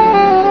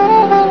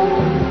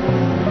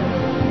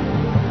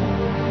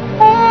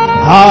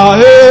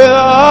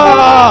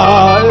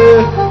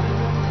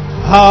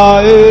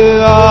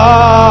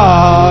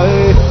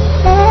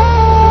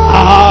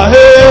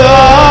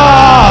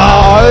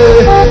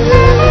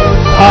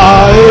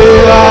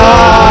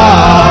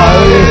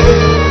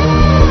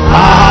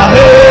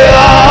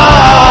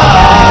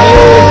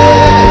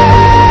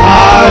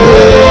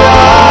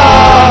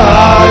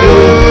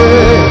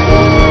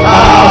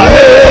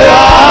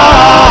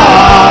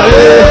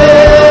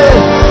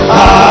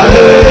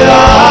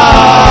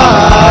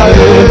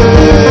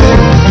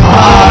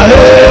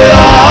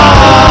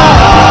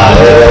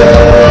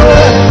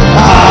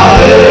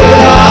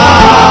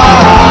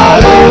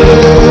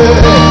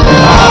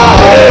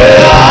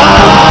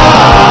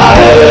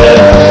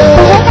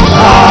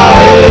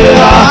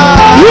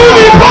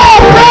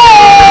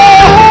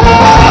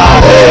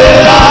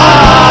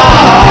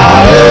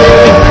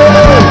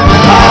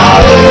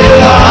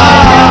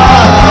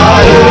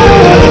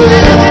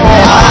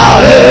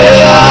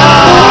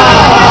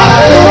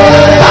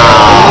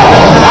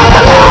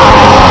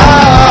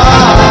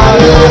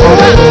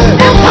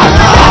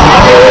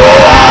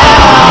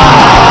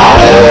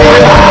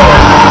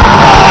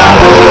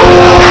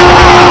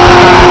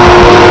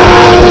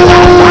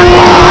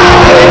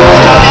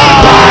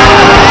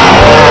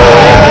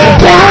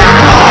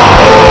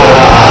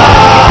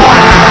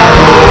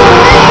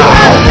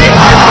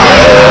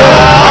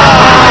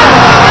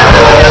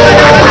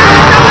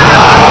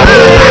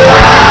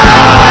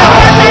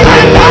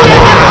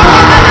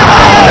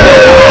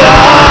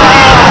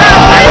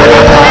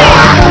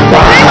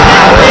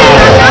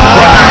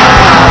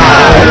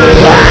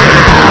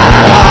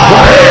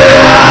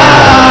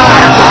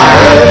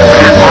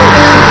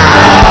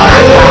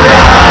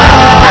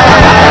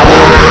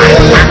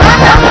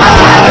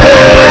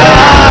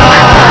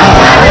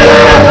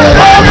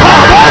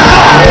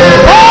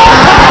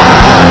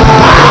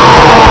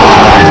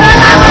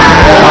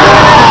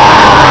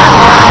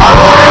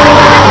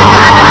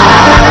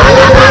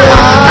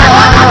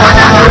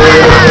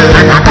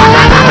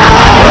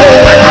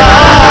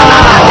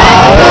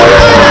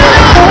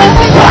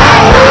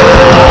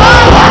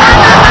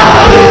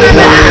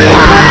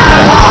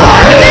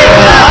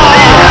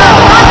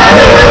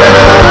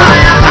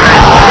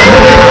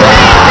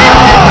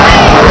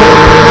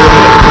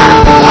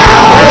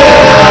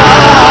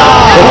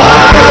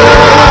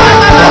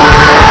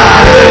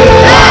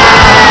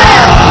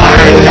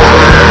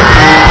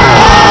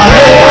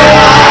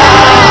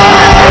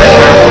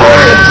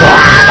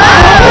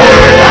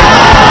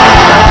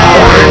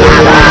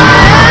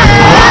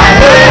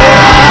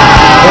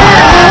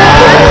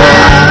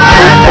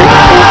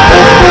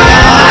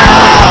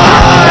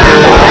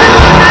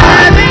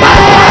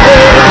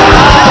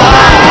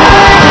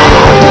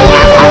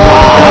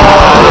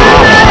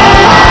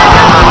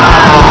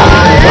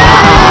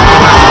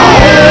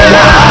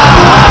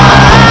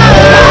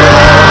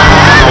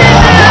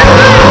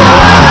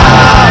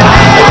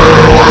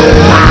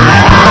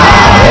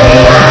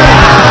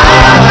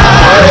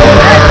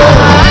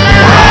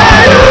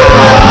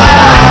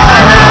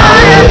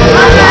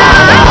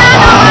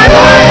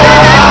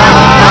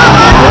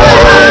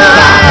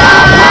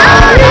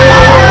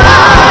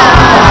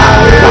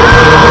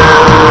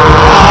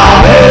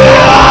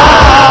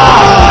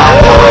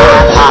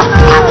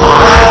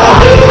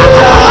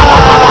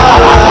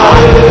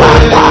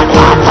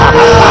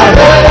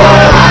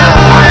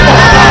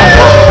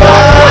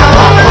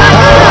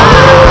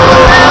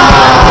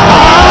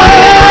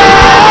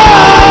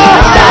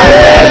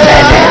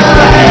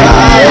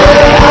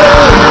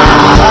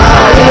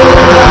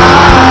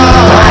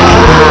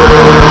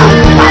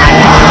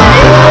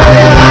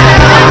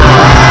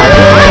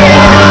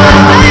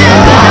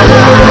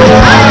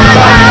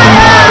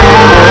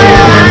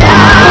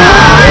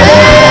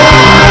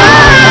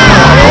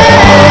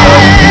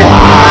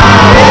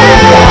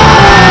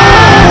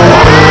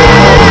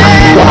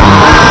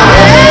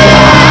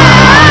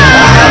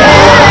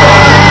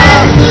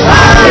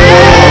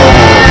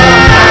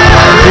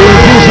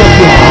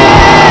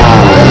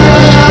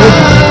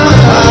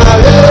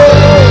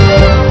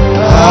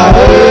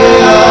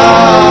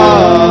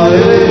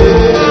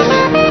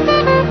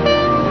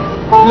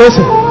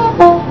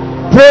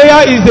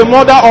 Prayer is the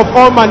mother of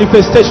all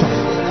manifestations.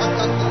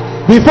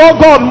 Before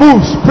God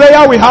moves,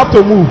 prayer will have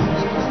to move.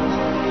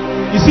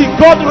 You see,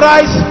 God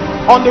rises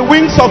on the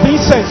wings of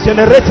incense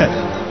generated.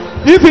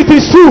 If it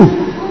is true,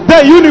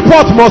 then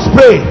Uniport must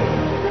pray.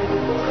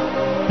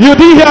 You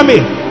didn't hear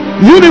me?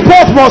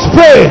 Uniport must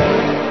pray.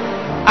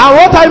 And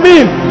what I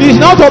mean is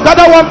not to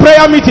gather one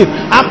prayer meeting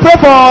and pray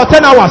for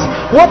 10 hours.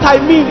 What I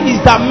mean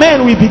is that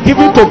men will be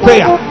given to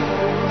prayer.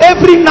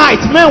 Every night,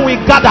 men will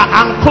gather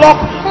and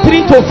clock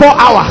 3 to 4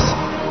 hours.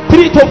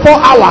 3 to 4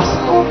 hours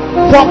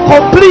for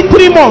complete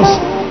 3 months.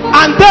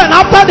 And then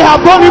after they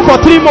have done it for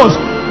 3 months,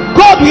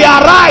 God will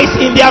arise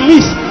in their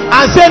midst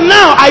and say,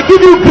 now I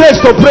give you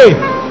grace to pray.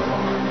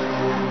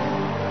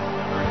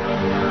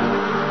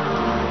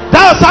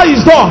 That's how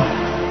it's done.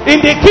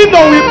 In the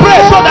kingdom we pray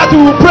so that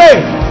we will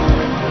pray.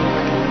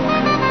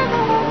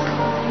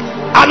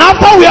 And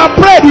after we have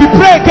prayed, we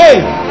pray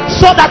again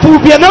so that we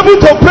will be enabled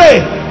to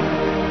pray.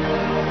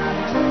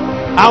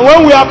 And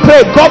when we have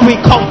prayed, God will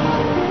come.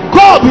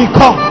 God will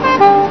come.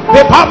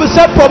 The Bible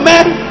said for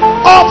men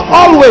ought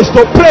always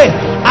to pray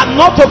and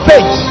not to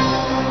faint.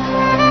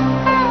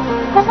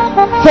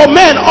 For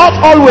men ought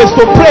always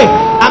to pray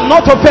and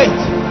not to faint.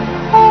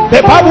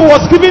 The Bible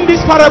was giving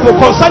this parable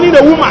concerning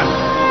a woman,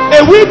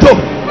 a widow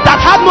that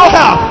had no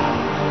help,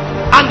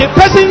 and the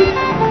person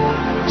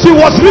she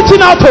was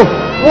reaching out to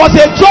was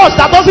a judge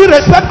that doesn't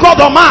respect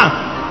God or man.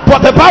 But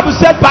the Bible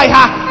said by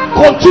her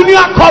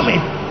continual coming,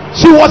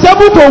 she was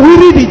able to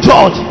weary the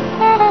judge.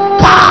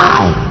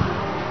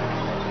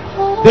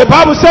 The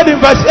Bible said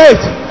in verse 8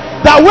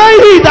 that when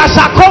he that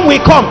shall come will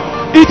come,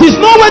 it is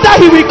not whether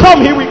he will come,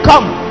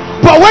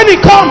 but when he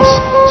comes,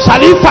 shall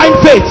he find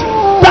faith?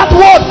 That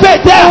word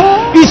faith there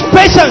is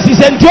patience, is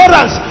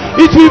endurance.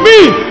 It will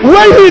mean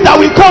when he that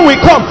will come,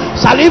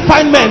 shall he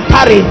find men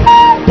tarrying?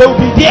 They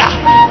will be there.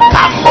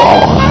 Come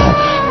on.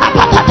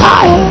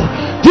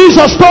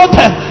 Jesus told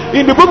them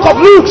in the book of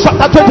Luke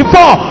chapter 24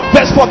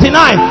 verse 49,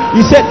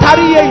 he said,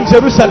 tarry here in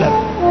Jerusalem.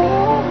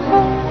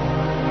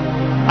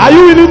 Are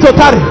you willing to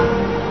tarry?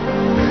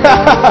 I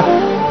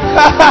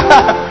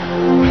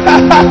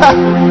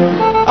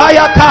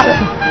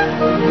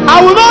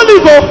will not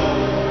leave.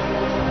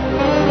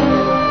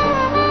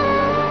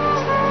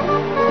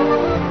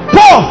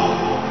 Paul,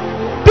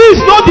 this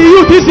is not the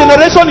youth this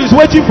generation is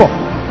waiting for.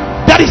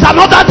 There is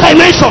another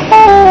dimension.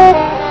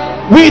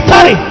 We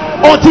tarry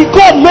until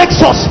God makes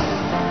us.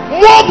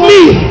 Mold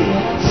me,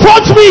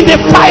 forge me in the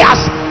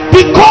fires,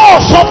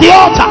 because of the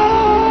altar.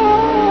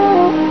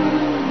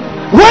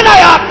 When I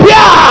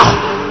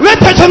appear, let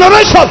a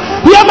generation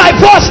hear my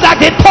voice like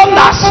the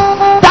thunders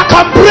that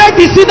can break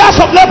the cedars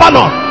of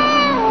Lebanon.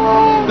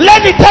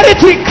 Let the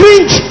territory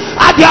cringe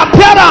at the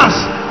appearance.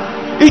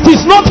 It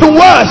is not in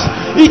words,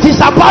 it is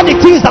about the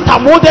things that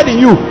are molded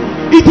in you.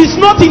 It is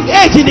not in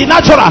age in the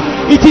natural,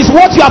 it is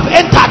what you have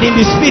entered in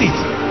the spirit.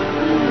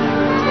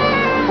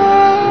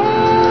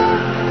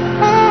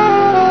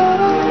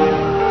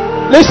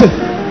 Listen,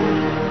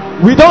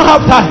 we don't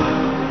have time.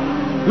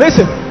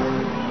 Listen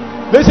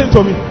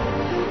to me.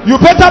 You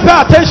better pay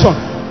attention.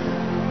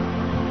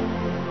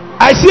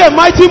 I see a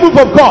mighty move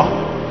of God.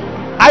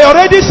 I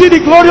already see the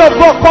glory of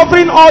God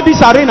covering all this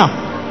arena.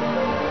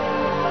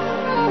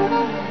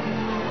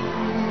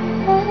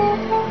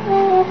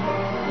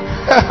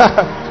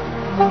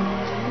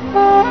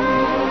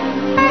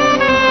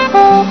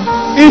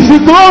 It's the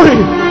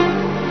glory.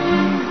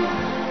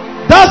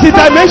 That's the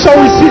dimension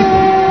we see.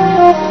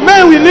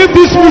 Men will leave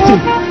this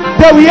meeting,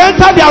 they will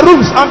enter their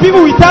rooms and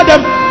people will tell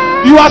them,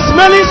 you are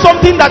smelling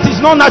something that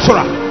is not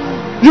natural.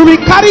 You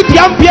will carry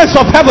the ambience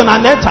of heaven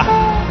and enter.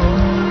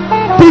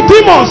 The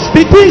demons,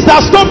 the things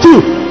that stopped you,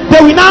 they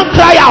will now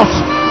cry out.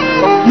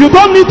 You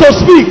don't need to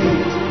speak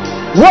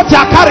what you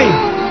are carrying.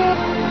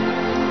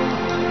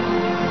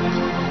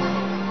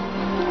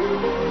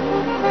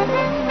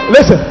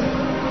 Listen,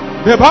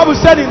 the Bible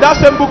said in that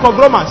same book of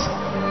Romans,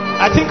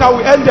 I think I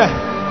will end there.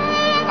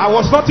 I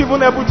was not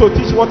even able to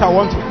teach what I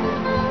want to.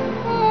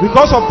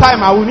 Because of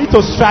time, I will need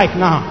to strike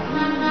now.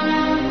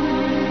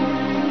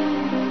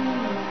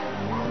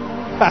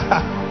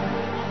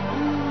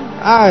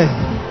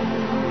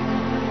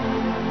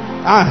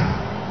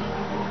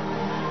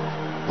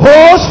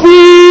 Oh,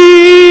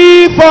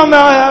 speak from the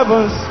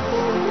heavens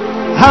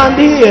and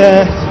the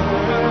earth,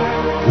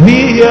 we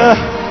hear.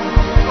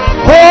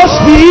 Oh,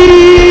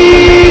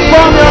 speak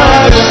from the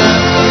heavens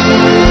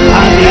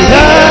and the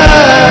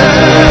earth,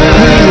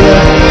 we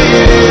hear.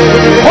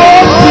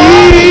 Oh,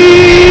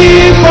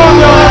 speak from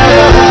the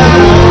heavens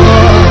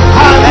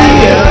and the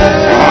earth.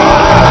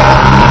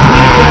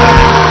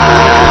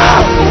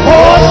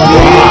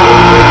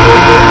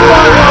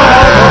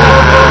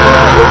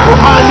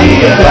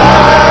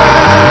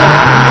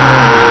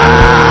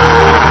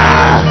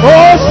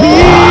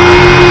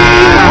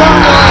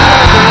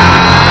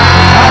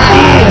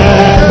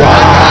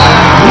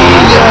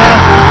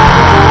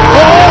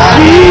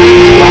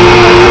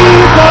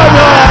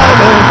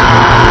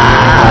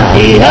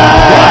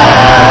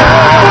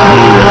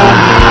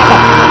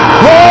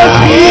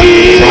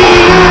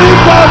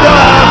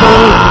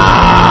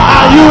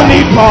 You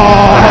need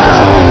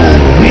more.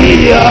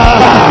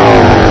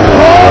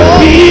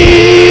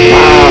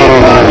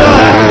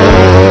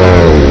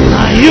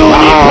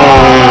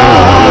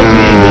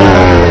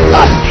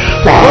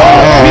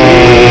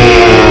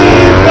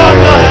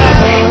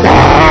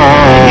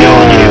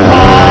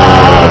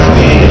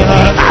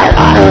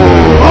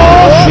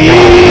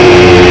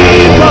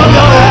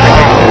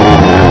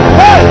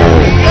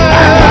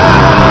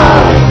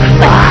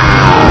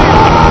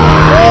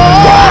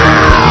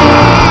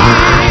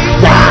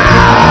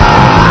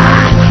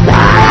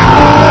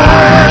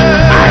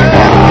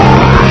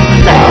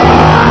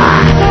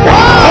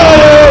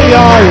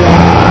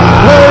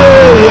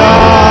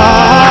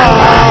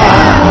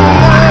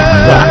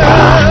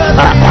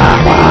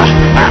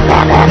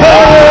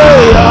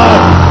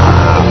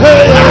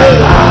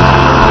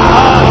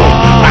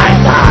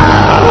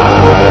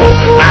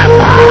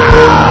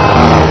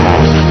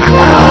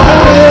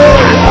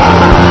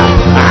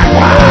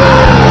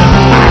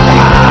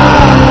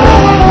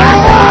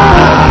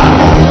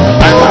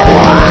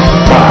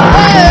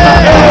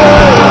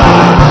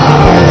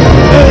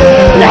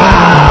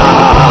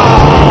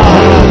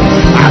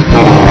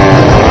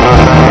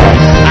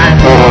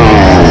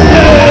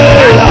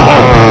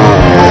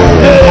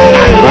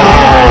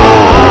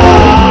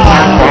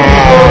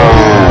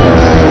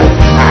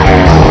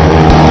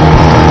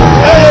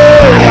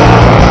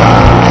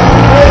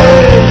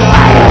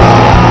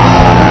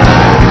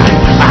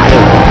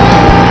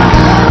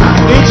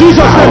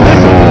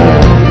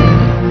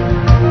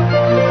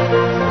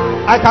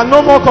 can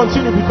no more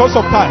continue because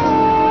of time.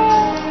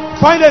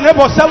 Find a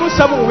neighbor.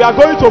 7-7. We are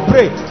going to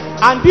pray,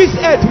 and this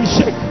earth will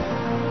shake.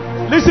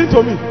 Listen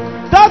to me.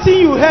 That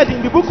thing you heard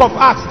in the book of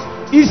Acts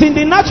is in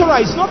the natural,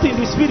 it's not in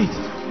the spirit.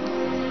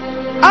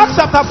 Acts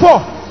chapter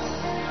 4.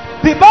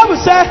 The Bible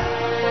said,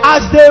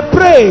 as they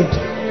prayed,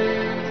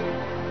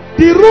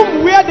 the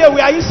room where they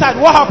were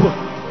inside, what happened?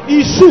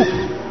 It shook.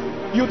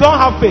 You don't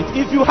have faith.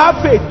 If you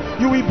have faith,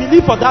 you will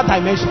believe for that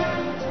dimension.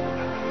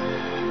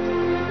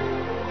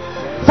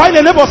 Find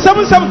a neighbor.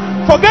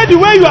 7-7. Forget the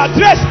way you are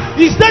dressed.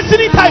 It's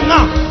destiny time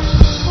now.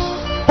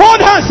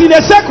 Hold hands in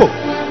a circle.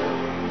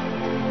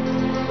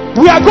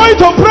 We are going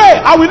to pray.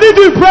 I will lead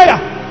you in prayer.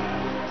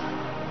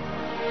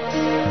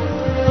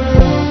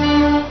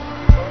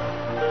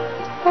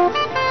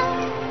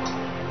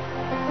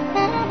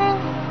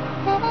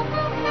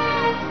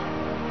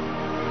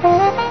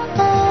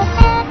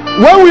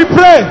 When we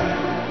pray,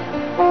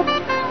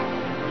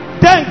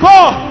 then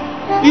God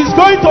is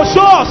going to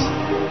show us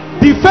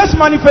the first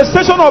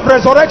manifestation of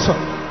resurrection.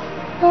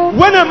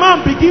 When a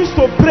man begins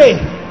to pray,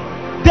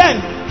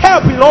 then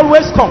help will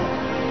always come.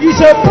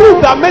 It's a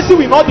proof that mercy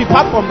will not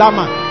depart from that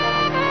man.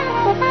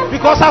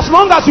 Because as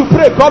long as you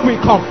pray, God will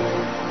come.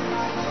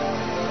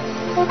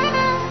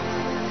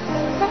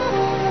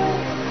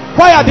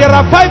 Why there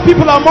are 5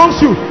 people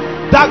amongst you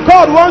that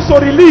God wants to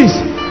release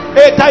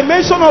a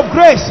dimension of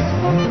grace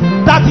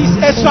that is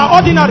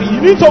extraordinary.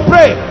 You need to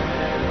pray.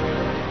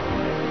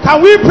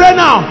 Can we pray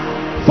now?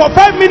 For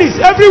 5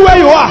 minutes, everywhere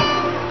you are,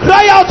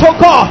 cry out to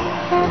God.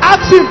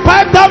 Ask Him,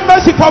 pipe down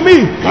mercy for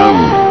me.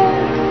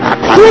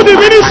 Through the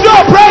ministry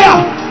of prayer,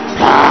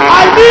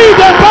 I need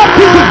the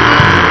baptism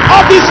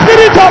of the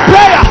spirit of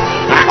prayer.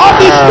 Of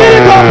the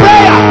spirit of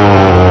prayer.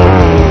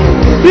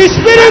 The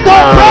spirit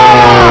of prayer.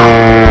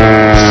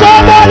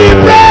 Somebody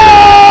pray.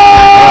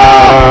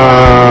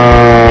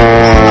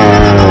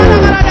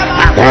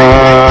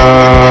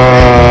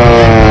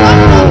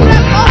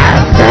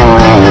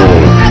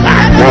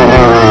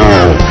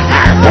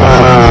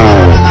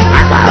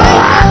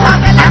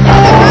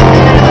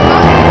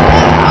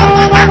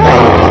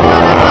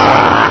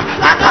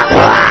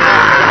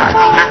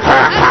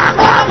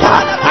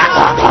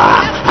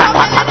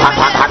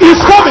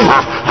 It's coming.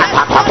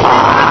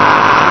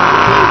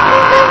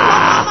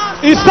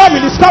 It's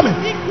coming. It's coming.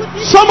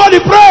 Somebody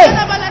pray.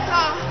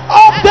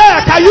 Up there,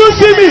 can you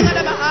see me?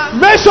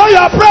 Make sure you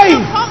are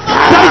praying.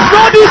 There is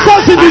no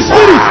distance in the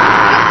spirit.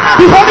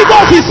 The Holy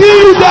Ghost is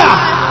seeing you there.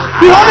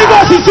 The Holy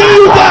Ghost is seeing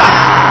you there.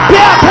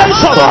 Pay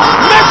attention.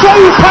 Make sure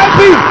you type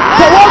in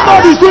to what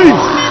God is doing.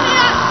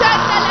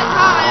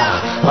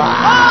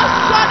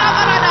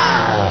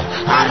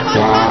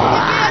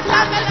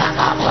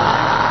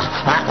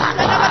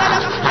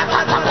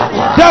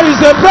 There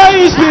is a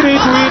praying spirit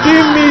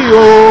within me,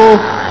 oh.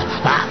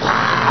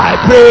 I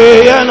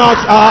pray and not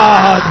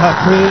hard, I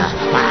pray.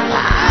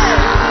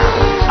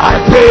 I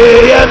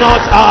pray and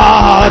not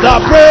hard, I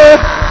pray.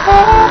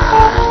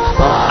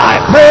 I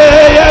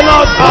pray and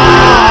not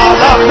hard,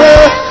 I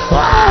pray.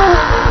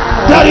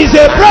 There is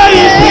a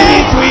praying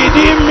spirit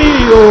within me,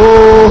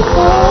 oh.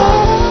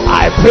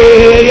 I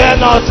pray and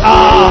not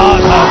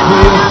hard, I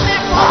pray.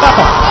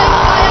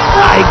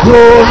 I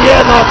grow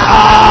near not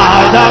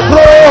hard, I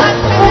grow.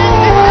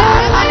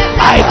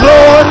 I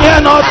grow near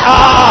not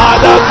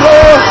hard, I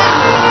grow.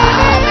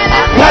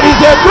 There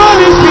is a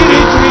growing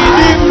spirit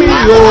within me,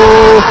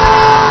 oh.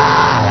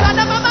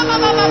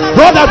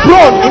 Brother,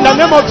 grow in the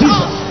name of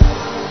Jesus.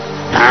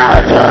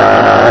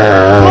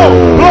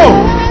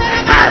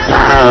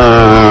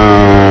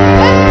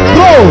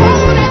 Grow.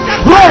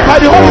 Grow by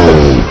the Holy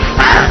Ghost.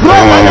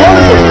 Grow by the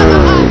Holy Ghost.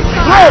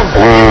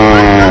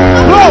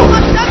 Grow.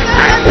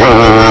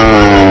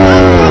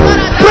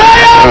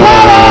 Prayer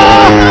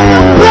power.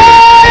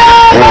 Prayer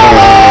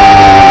power.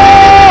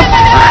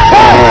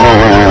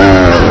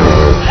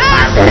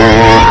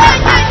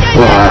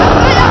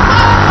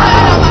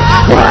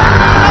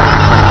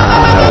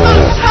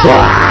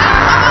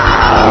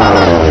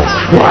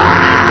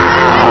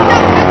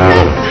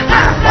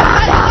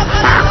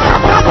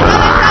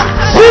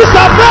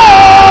 Sister,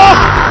 pray.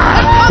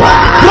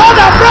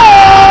 Brother, pray.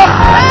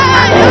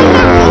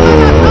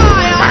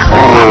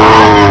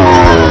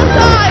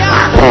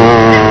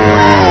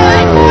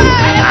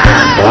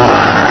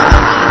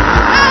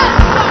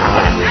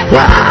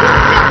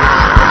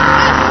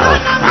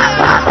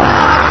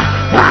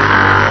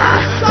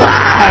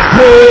 I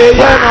pray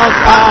not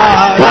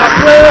hard, I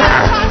pray.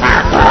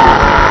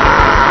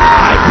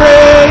 I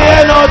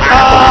pray not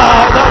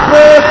hard, I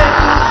pray.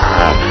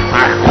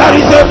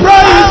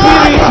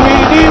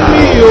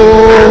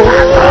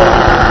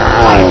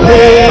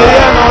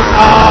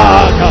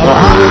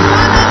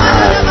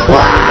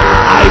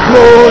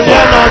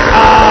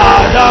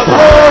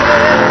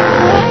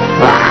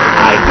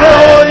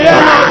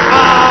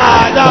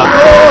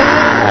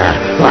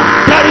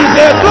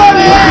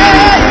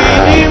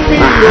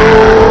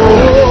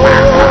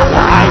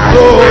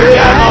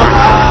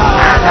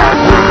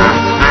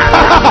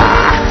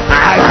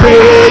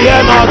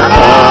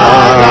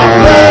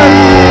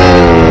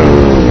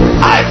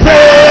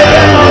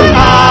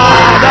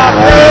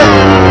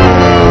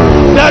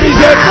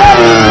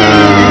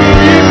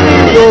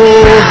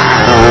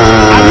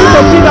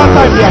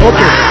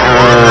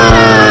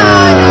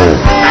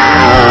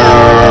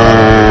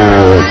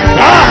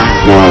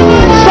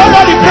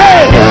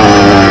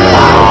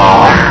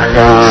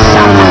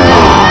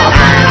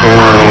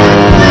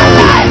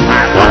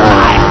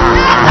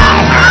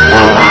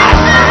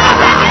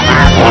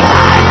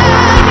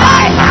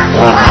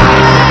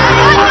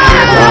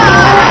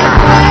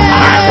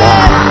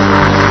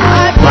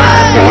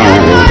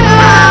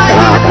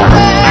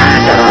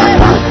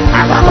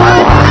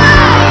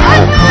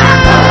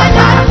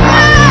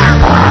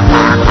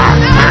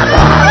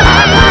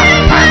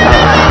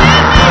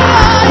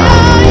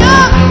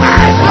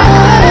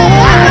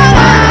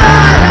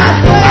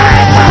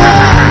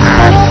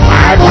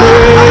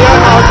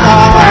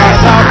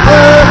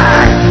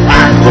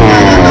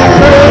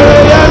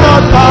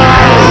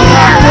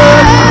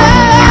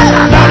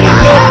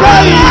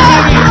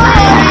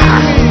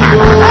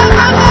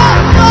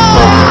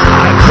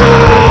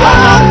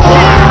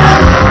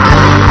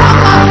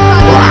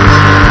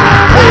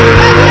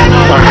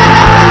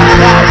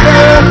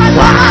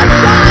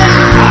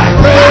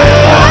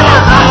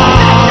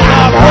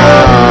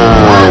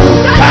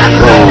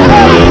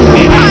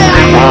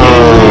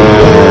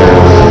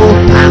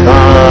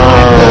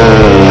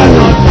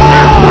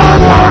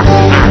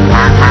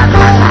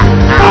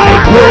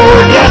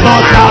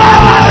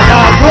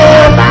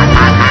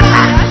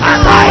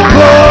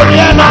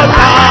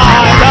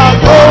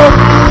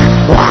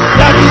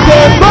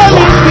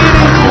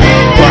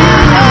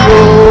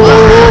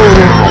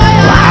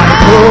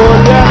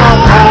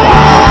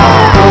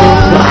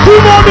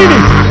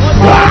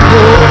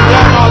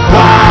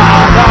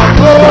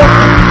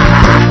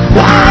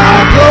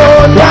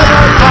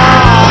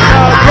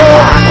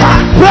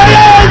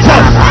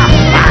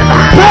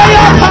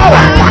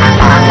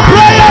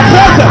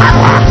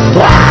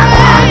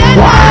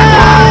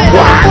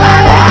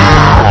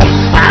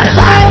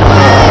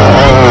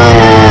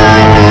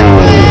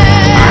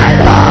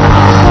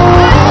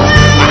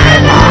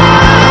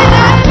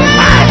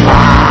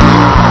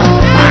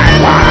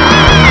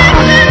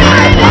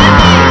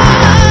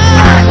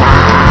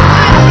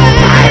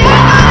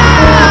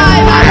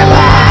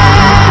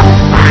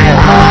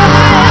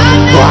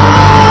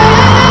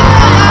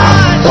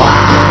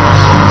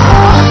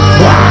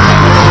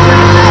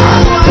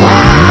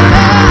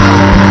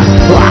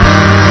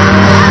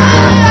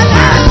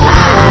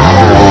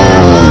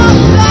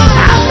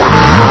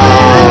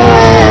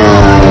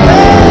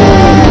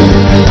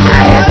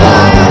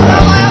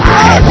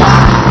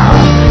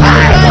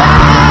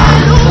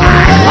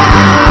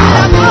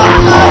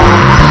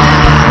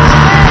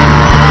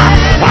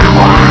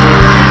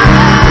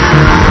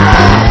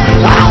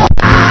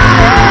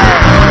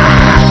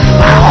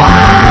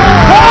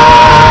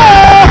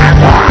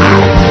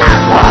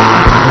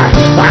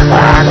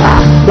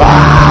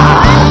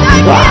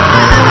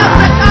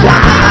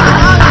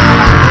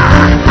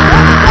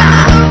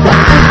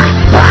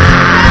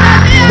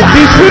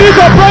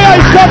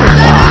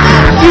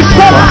 He's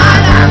coming.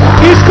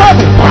 He's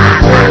coming.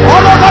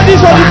 All over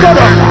this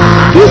auditorium,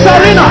 this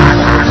arena,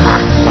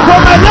 from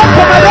my left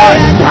to my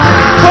right,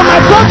 from my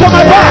front to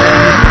my back.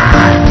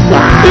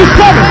 He's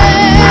coming.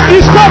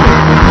 He's coming.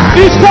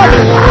 He's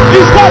coming.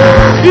 He's coming.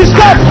 He's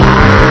coming.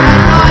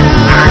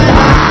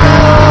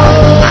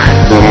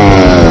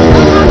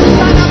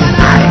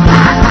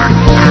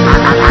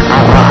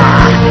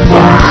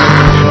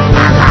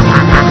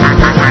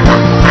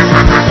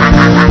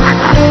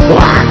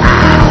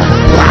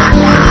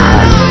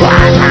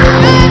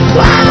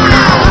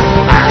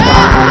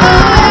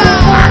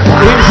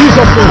 In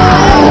Jesus' name.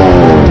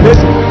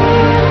 Listen.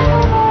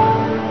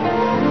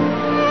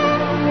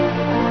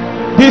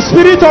 The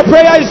spirit of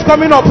prayer is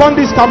coming upon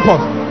this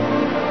campus.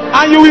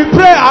 And you will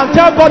pray and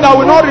tell God, I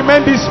will not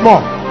remain this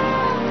small.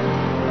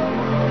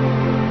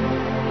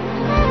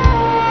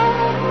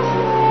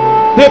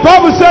 The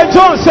Bible said,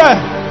 John said,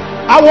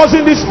 I was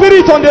in the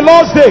spirit on the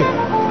Lord's day,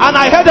 and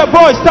I heard a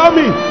voice tell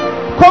me,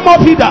 come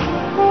up hither.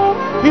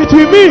 It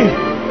will mean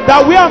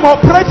that where I'm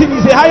operating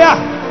is a higher,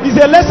 is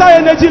a lesser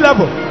energy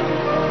level.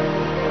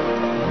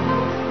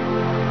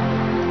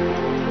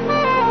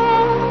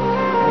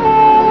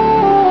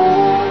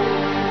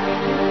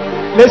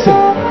 Listen.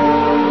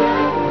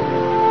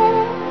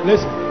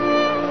 Listen.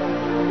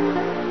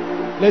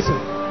 Listen.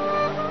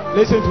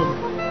 Listen to me.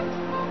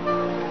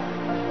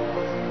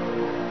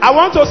 I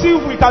want to see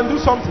if we can do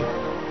something.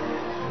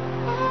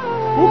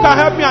 Who can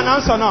help me and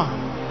answer now?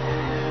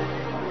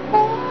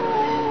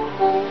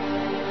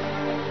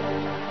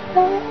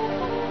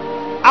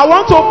 I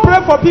want to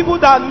pray for people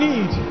that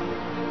need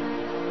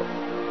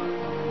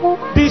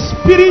the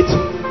spirit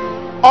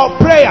of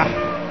prayer,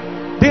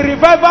 the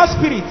revival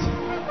spirit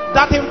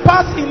that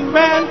imparts in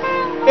men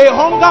a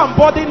hunger and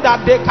burden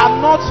that they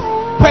cannot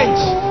quench.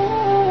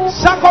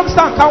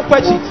 Circumstance can't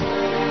quench it.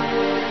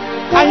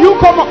 Can you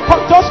come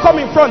just come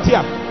in front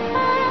here?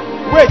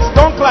 Wait,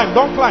 don't climb,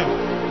 don't climb.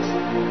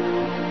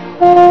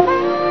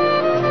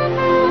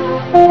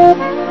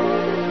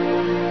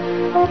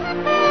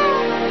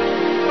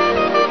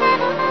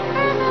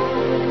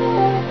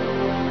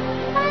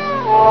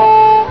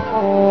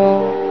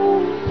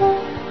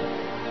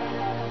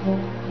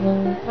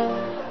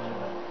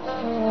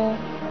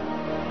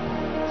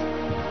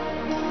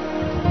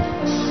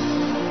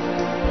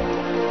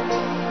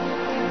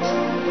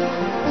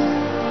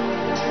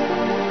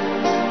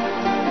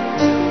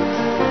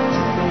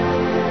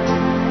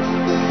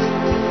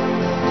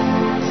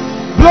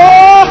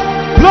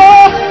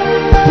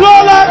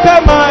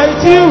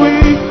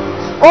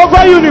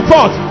 Over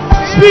Uniport,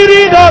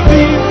 spirit of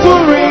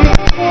victory.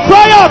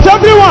 Cry out,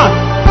 everyone.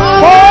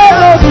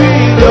 Follow me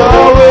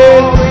your way.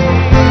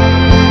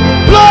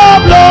 Blow,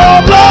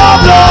 blow, blow,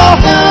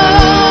 blow.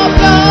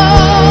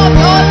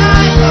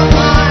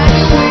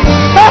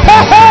 Hey,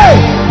 hey, hey.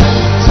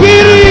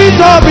 Spirit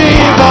of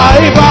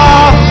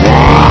revival.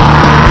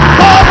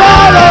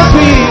 Follow us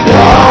with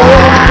your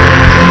way.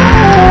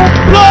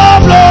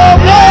 Blow, blow,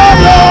 blow,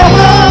 blow,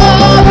 blow,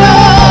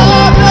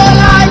 blow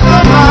like a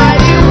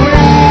mighty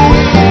wind.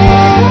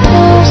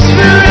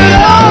 Spirit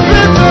of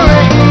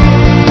victory,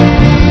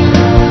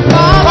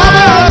 cover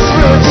us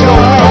with your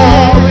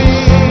way.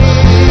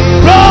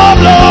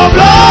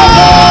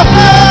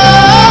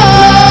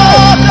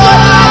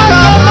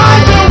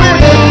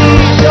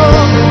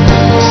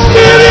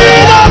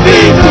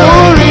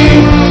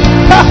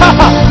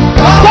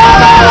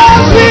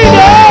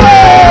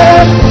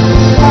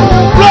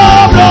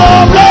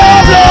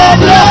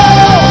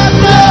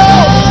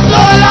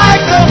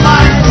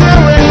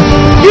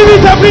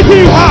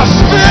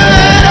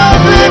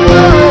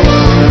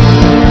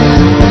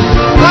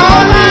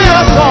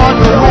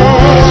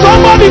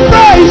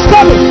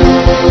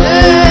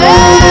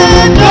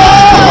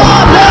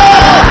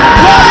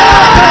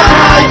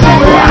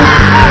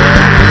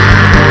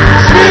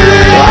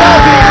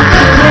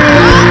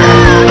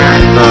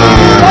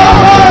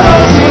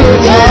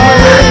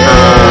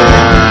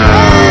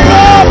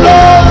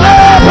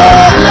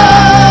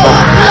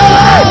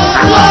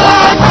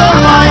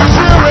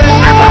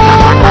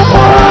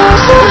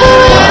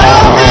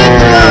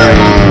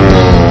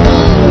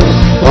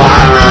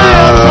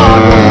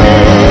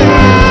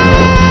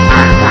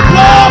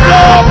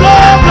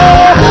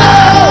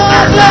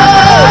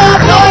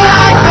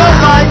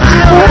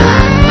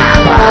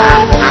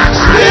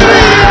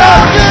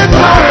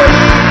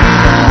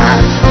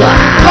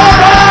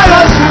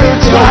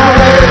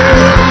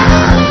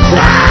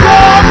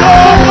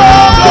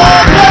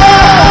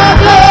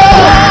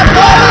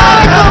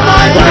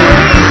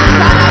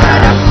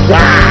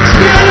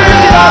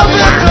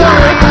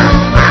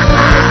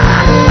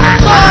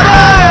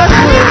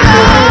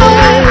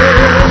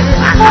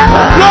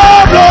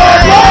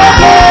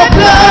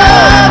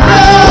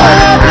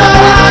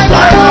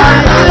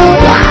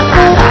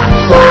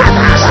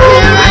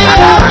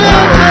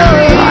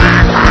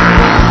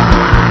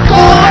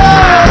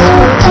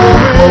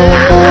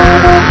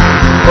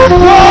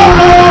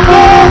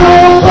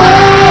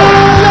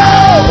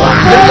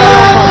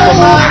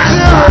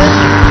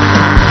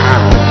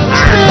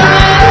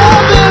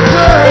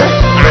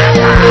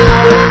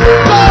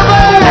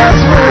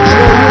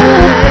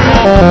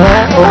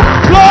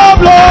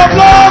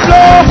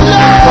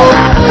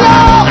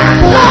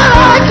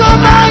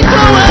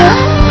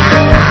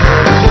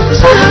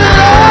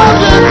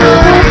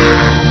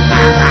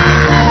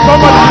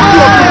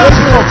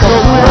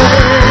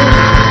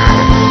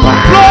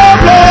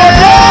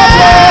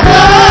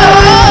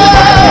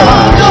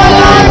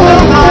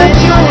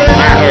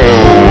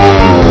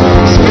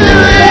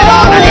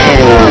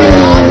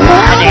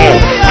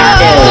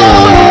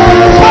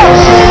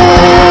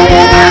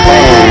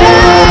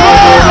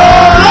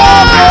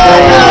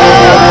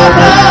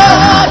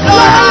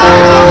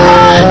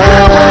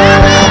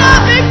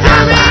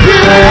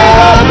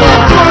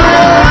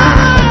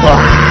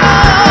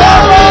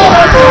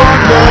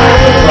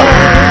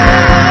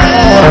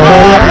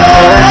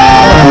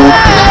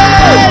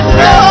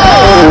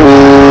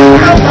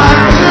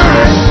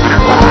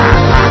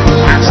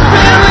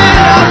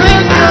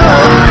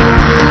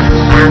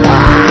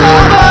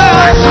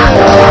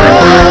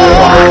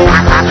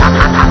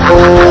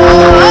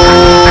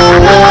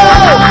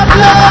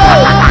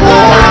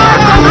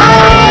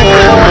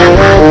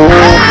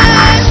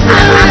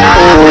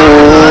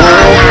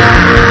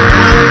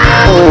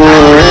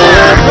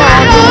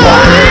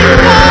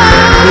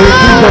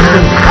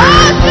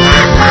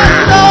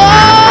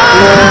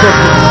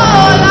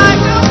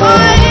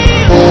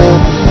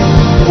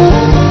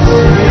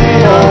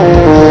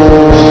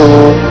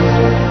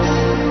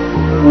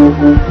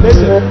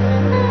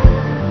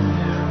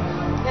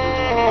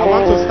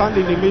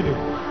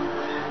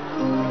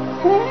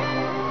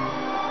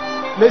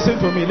 Listen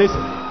to me,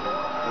 listen.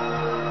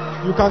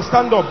 You can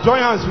stand up. Join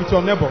hands with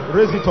your neighbor.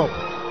 Raise it up.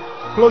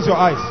 Close your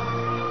eyes.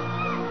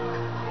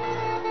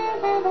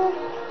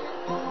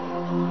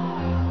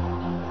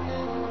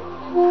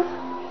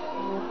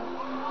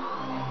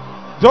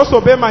 Just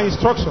obey my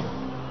instruction.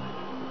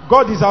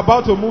 God is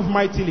about to move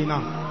mightily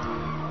now.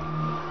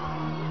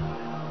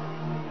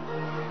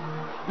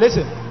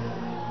 Listen.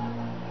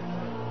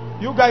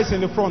 You guys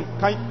in the front,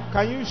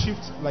 can you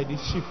shift like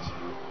this? Shift.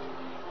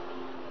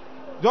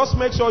 Just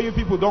make sure you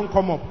people don't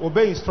come up.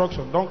 Obey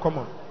instruction. Don't come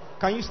up.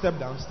 Can you step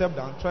down? Step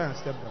down. Try and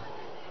step down.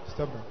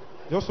 Step down.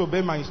 Just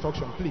obey my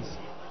instruction, please.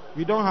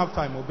 We don't have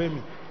time. Obey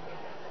me.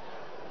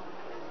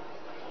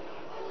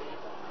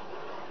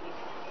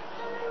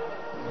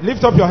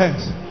 Lift up your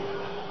hands.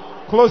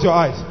 Close your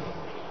eyes.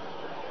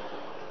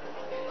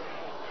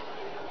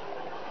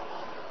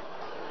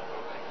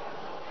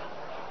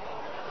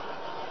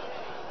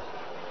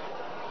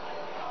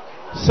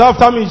 Say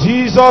after me,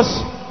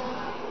 Jesus,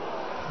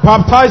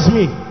 baptize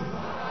me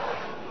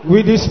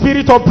with the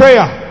spirit of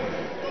prayer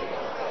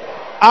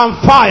and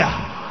fire.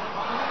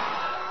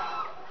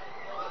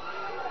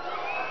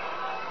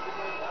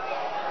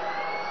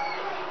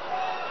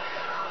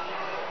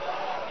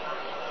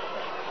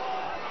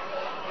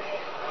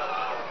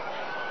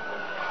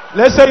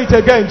 Let's say it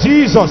again.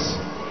 Jesus,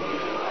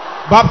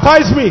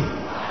 baptize me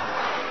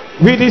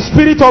with the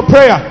spirit of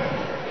prayer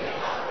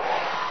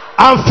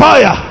and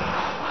fire.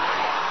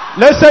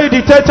 Let's say it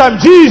the third time.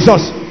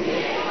 Jesus,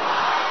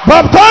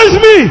 baptize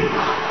me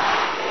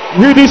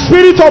with the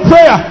spirit of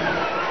prayer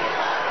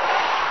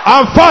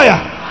and fire.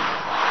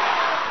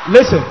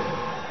 Listen,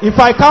 if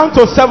I count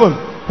to 7,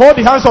 hold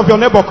the hands of your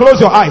neighbor,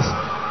 close your eyes.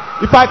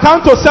 If I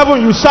count to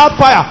 7, you shout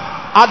fire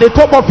at the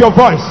top of your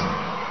voice.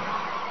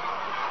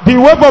 The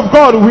wave of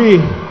God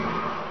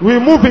will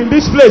move in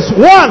this place.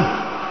 1.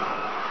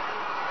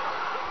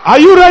 Are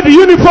you ready,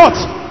 Uniport?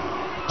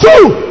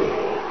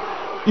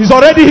 2 is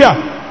already here.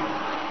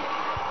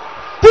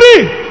 3,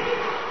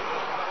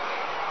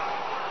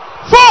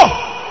 4,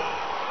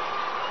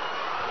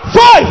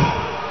 5.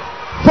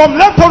 From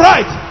left to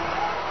right,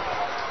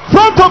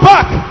 front to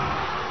back.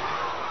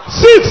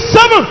 6,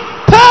 7.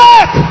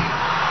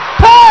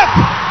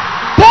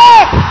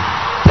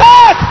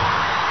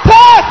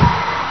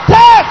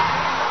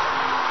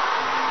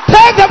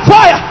 Take the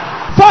fire.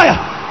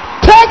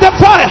 Take the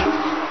fire.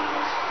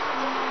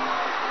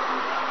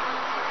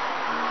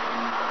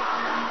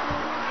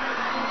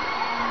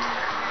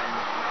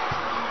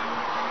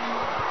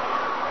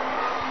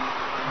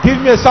 Give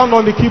me a sound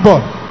on the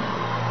keyboard.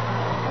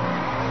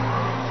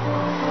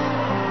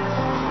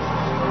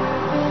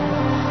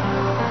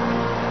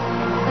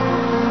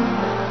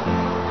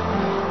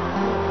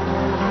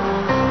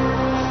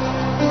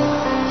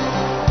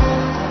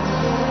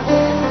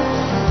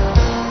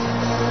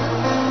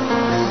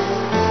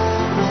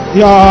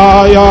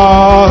 Yeah,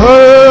 hey.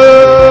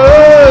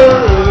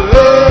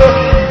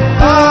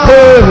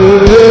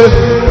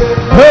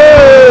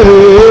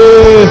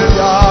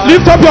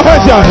 Lift up your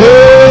hands here.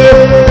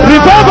 Hey.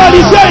 Revival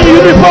is here in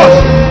Uniport.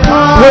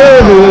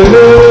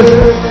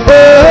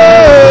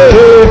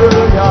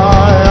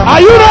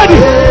 Are you ready?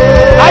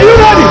 Are you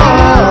ready?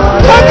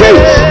 Take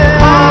it.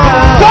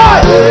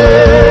 5,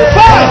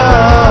 5.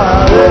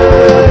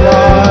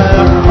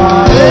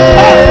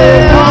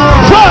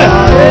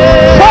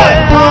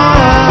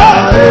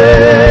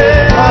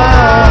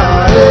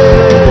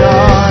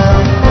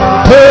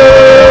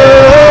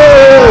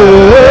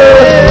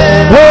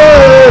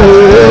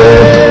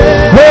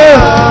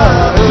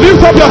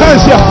 Lift up your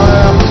hands here.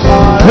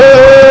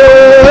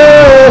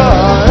 Hey.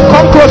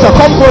 Come closer.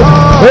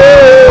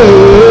 Hey.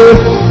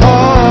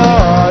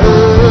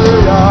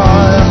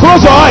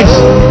 Close your eyes.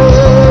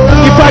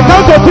 If I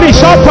count to 3,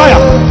 shout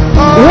fire.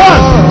 1,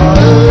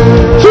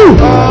 2,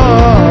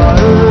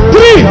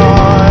 3.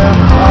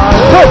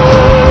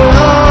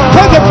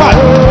 Take the 5.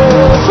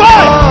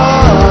 5.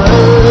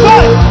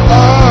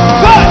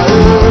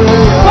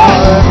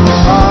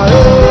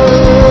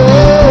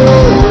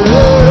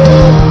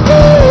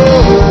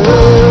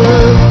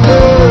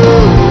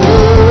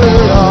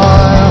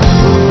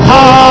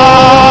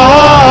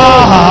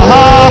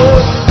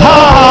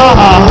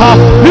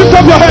 Lift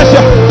up your hands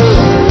here.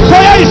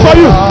 Fire is for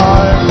you.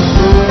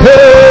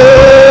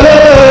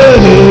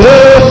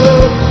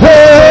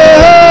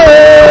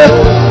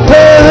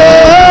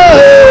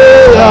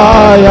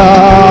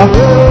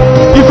 Yeah.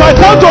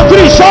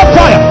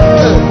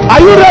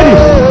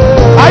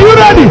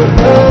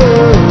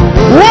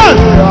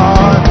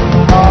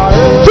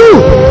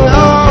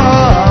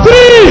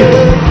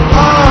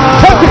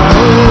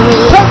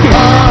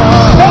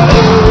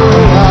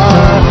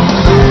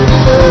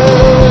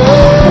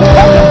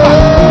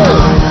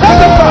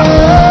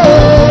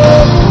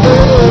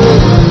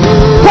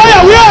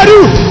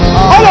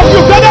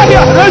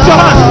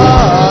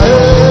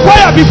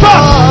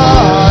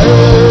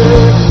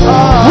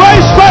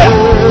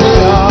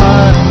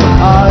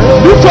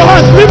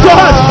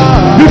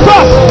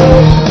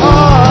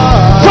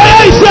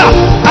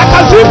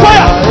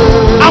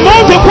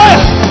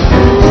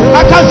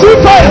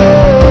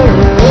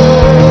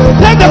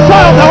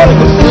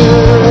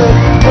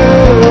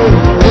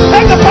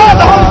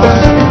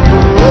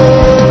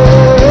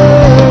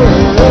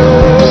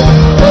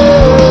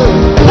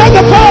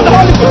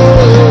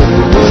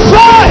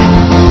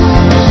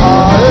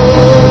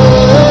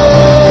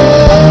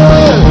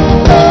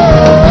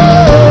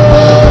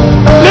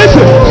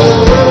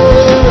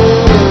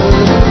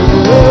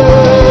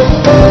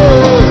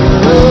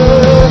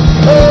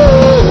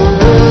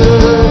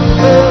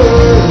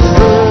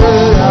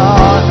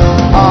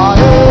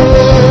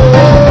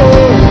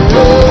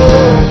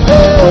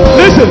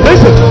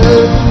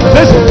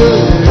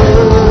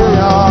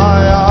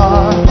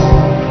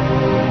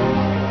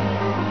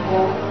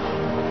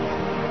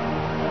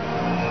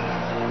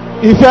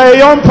 If you are a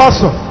young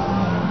person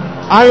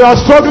and you are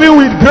struggling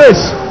with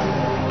grace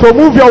to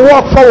move your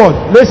work forward,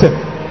 listen.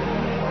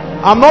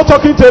 I'm not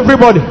talking to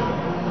everybody.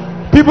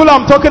 People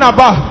I'm talking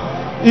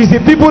about is the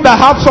people that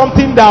have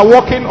something they are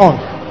working on.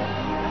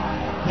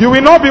 You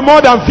will not be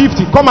more than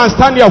 50. Come and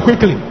stand here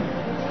quickly.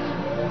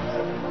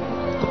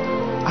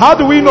 How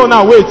do we know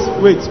now? Wait,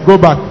 go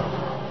back.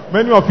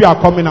 Many of you are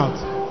coming out.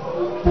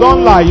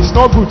 Don't lie. It's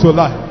not good to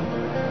lie.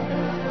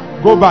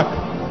 Go back.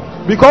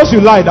 Because you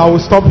lied, I will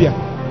stop here.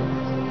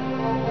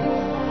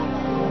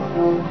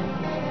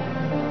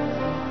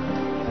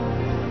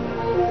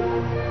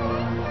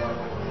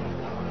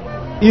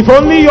 If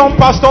only young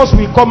pastors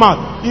will come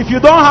out. If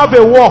you don't have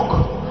a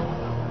work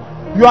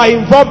you are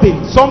involved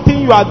in, something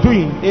you are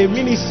doing, a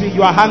ministry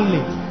you are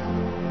handling,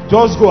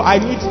 just go.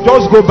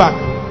 Just go back.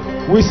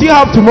 We still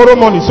have tomorrow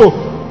morning, so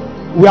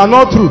we are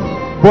not through.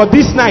 But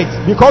this night,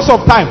 because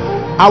of time,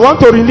 I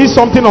want to release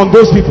something on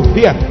those people.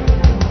 Here,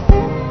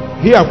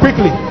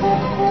 quickly.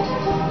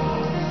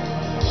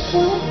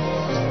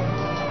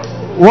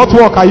 What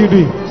work are you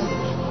doing?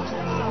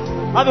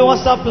 I have a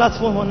WhatsApp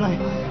platform online.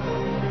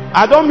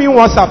 I don't mean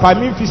WhatsApp, I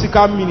mean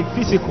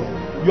physical.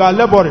 You are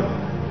laboring.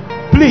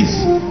 Please.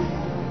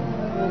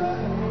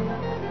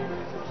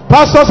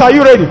 Pastors, are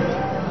you ready?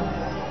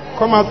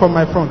 Come out from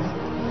my front.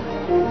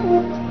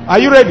 Are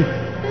you ready?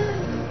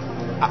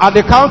 At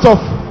the count of,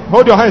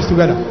 hold your hands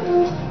together.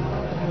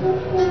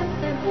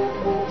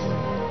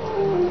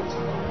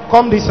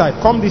 Come this side.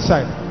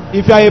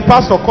 If you are a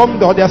pastor, come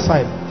the other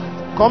side.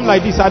 Come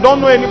like this. I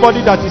don't know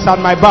anybody that is at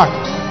my back.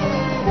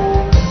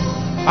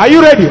 Are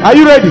you ready?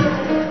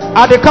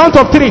 At the count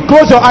of 3,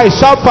 close your eyes,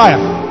 shout fire.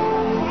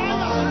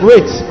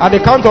 Wait, at the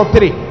count of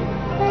 3.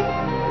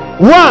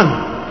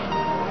 1.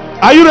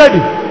 Are you ready?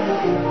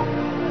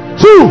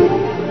 2.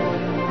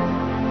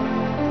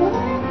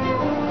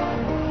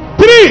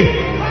 3.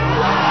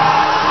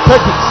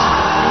 Take it.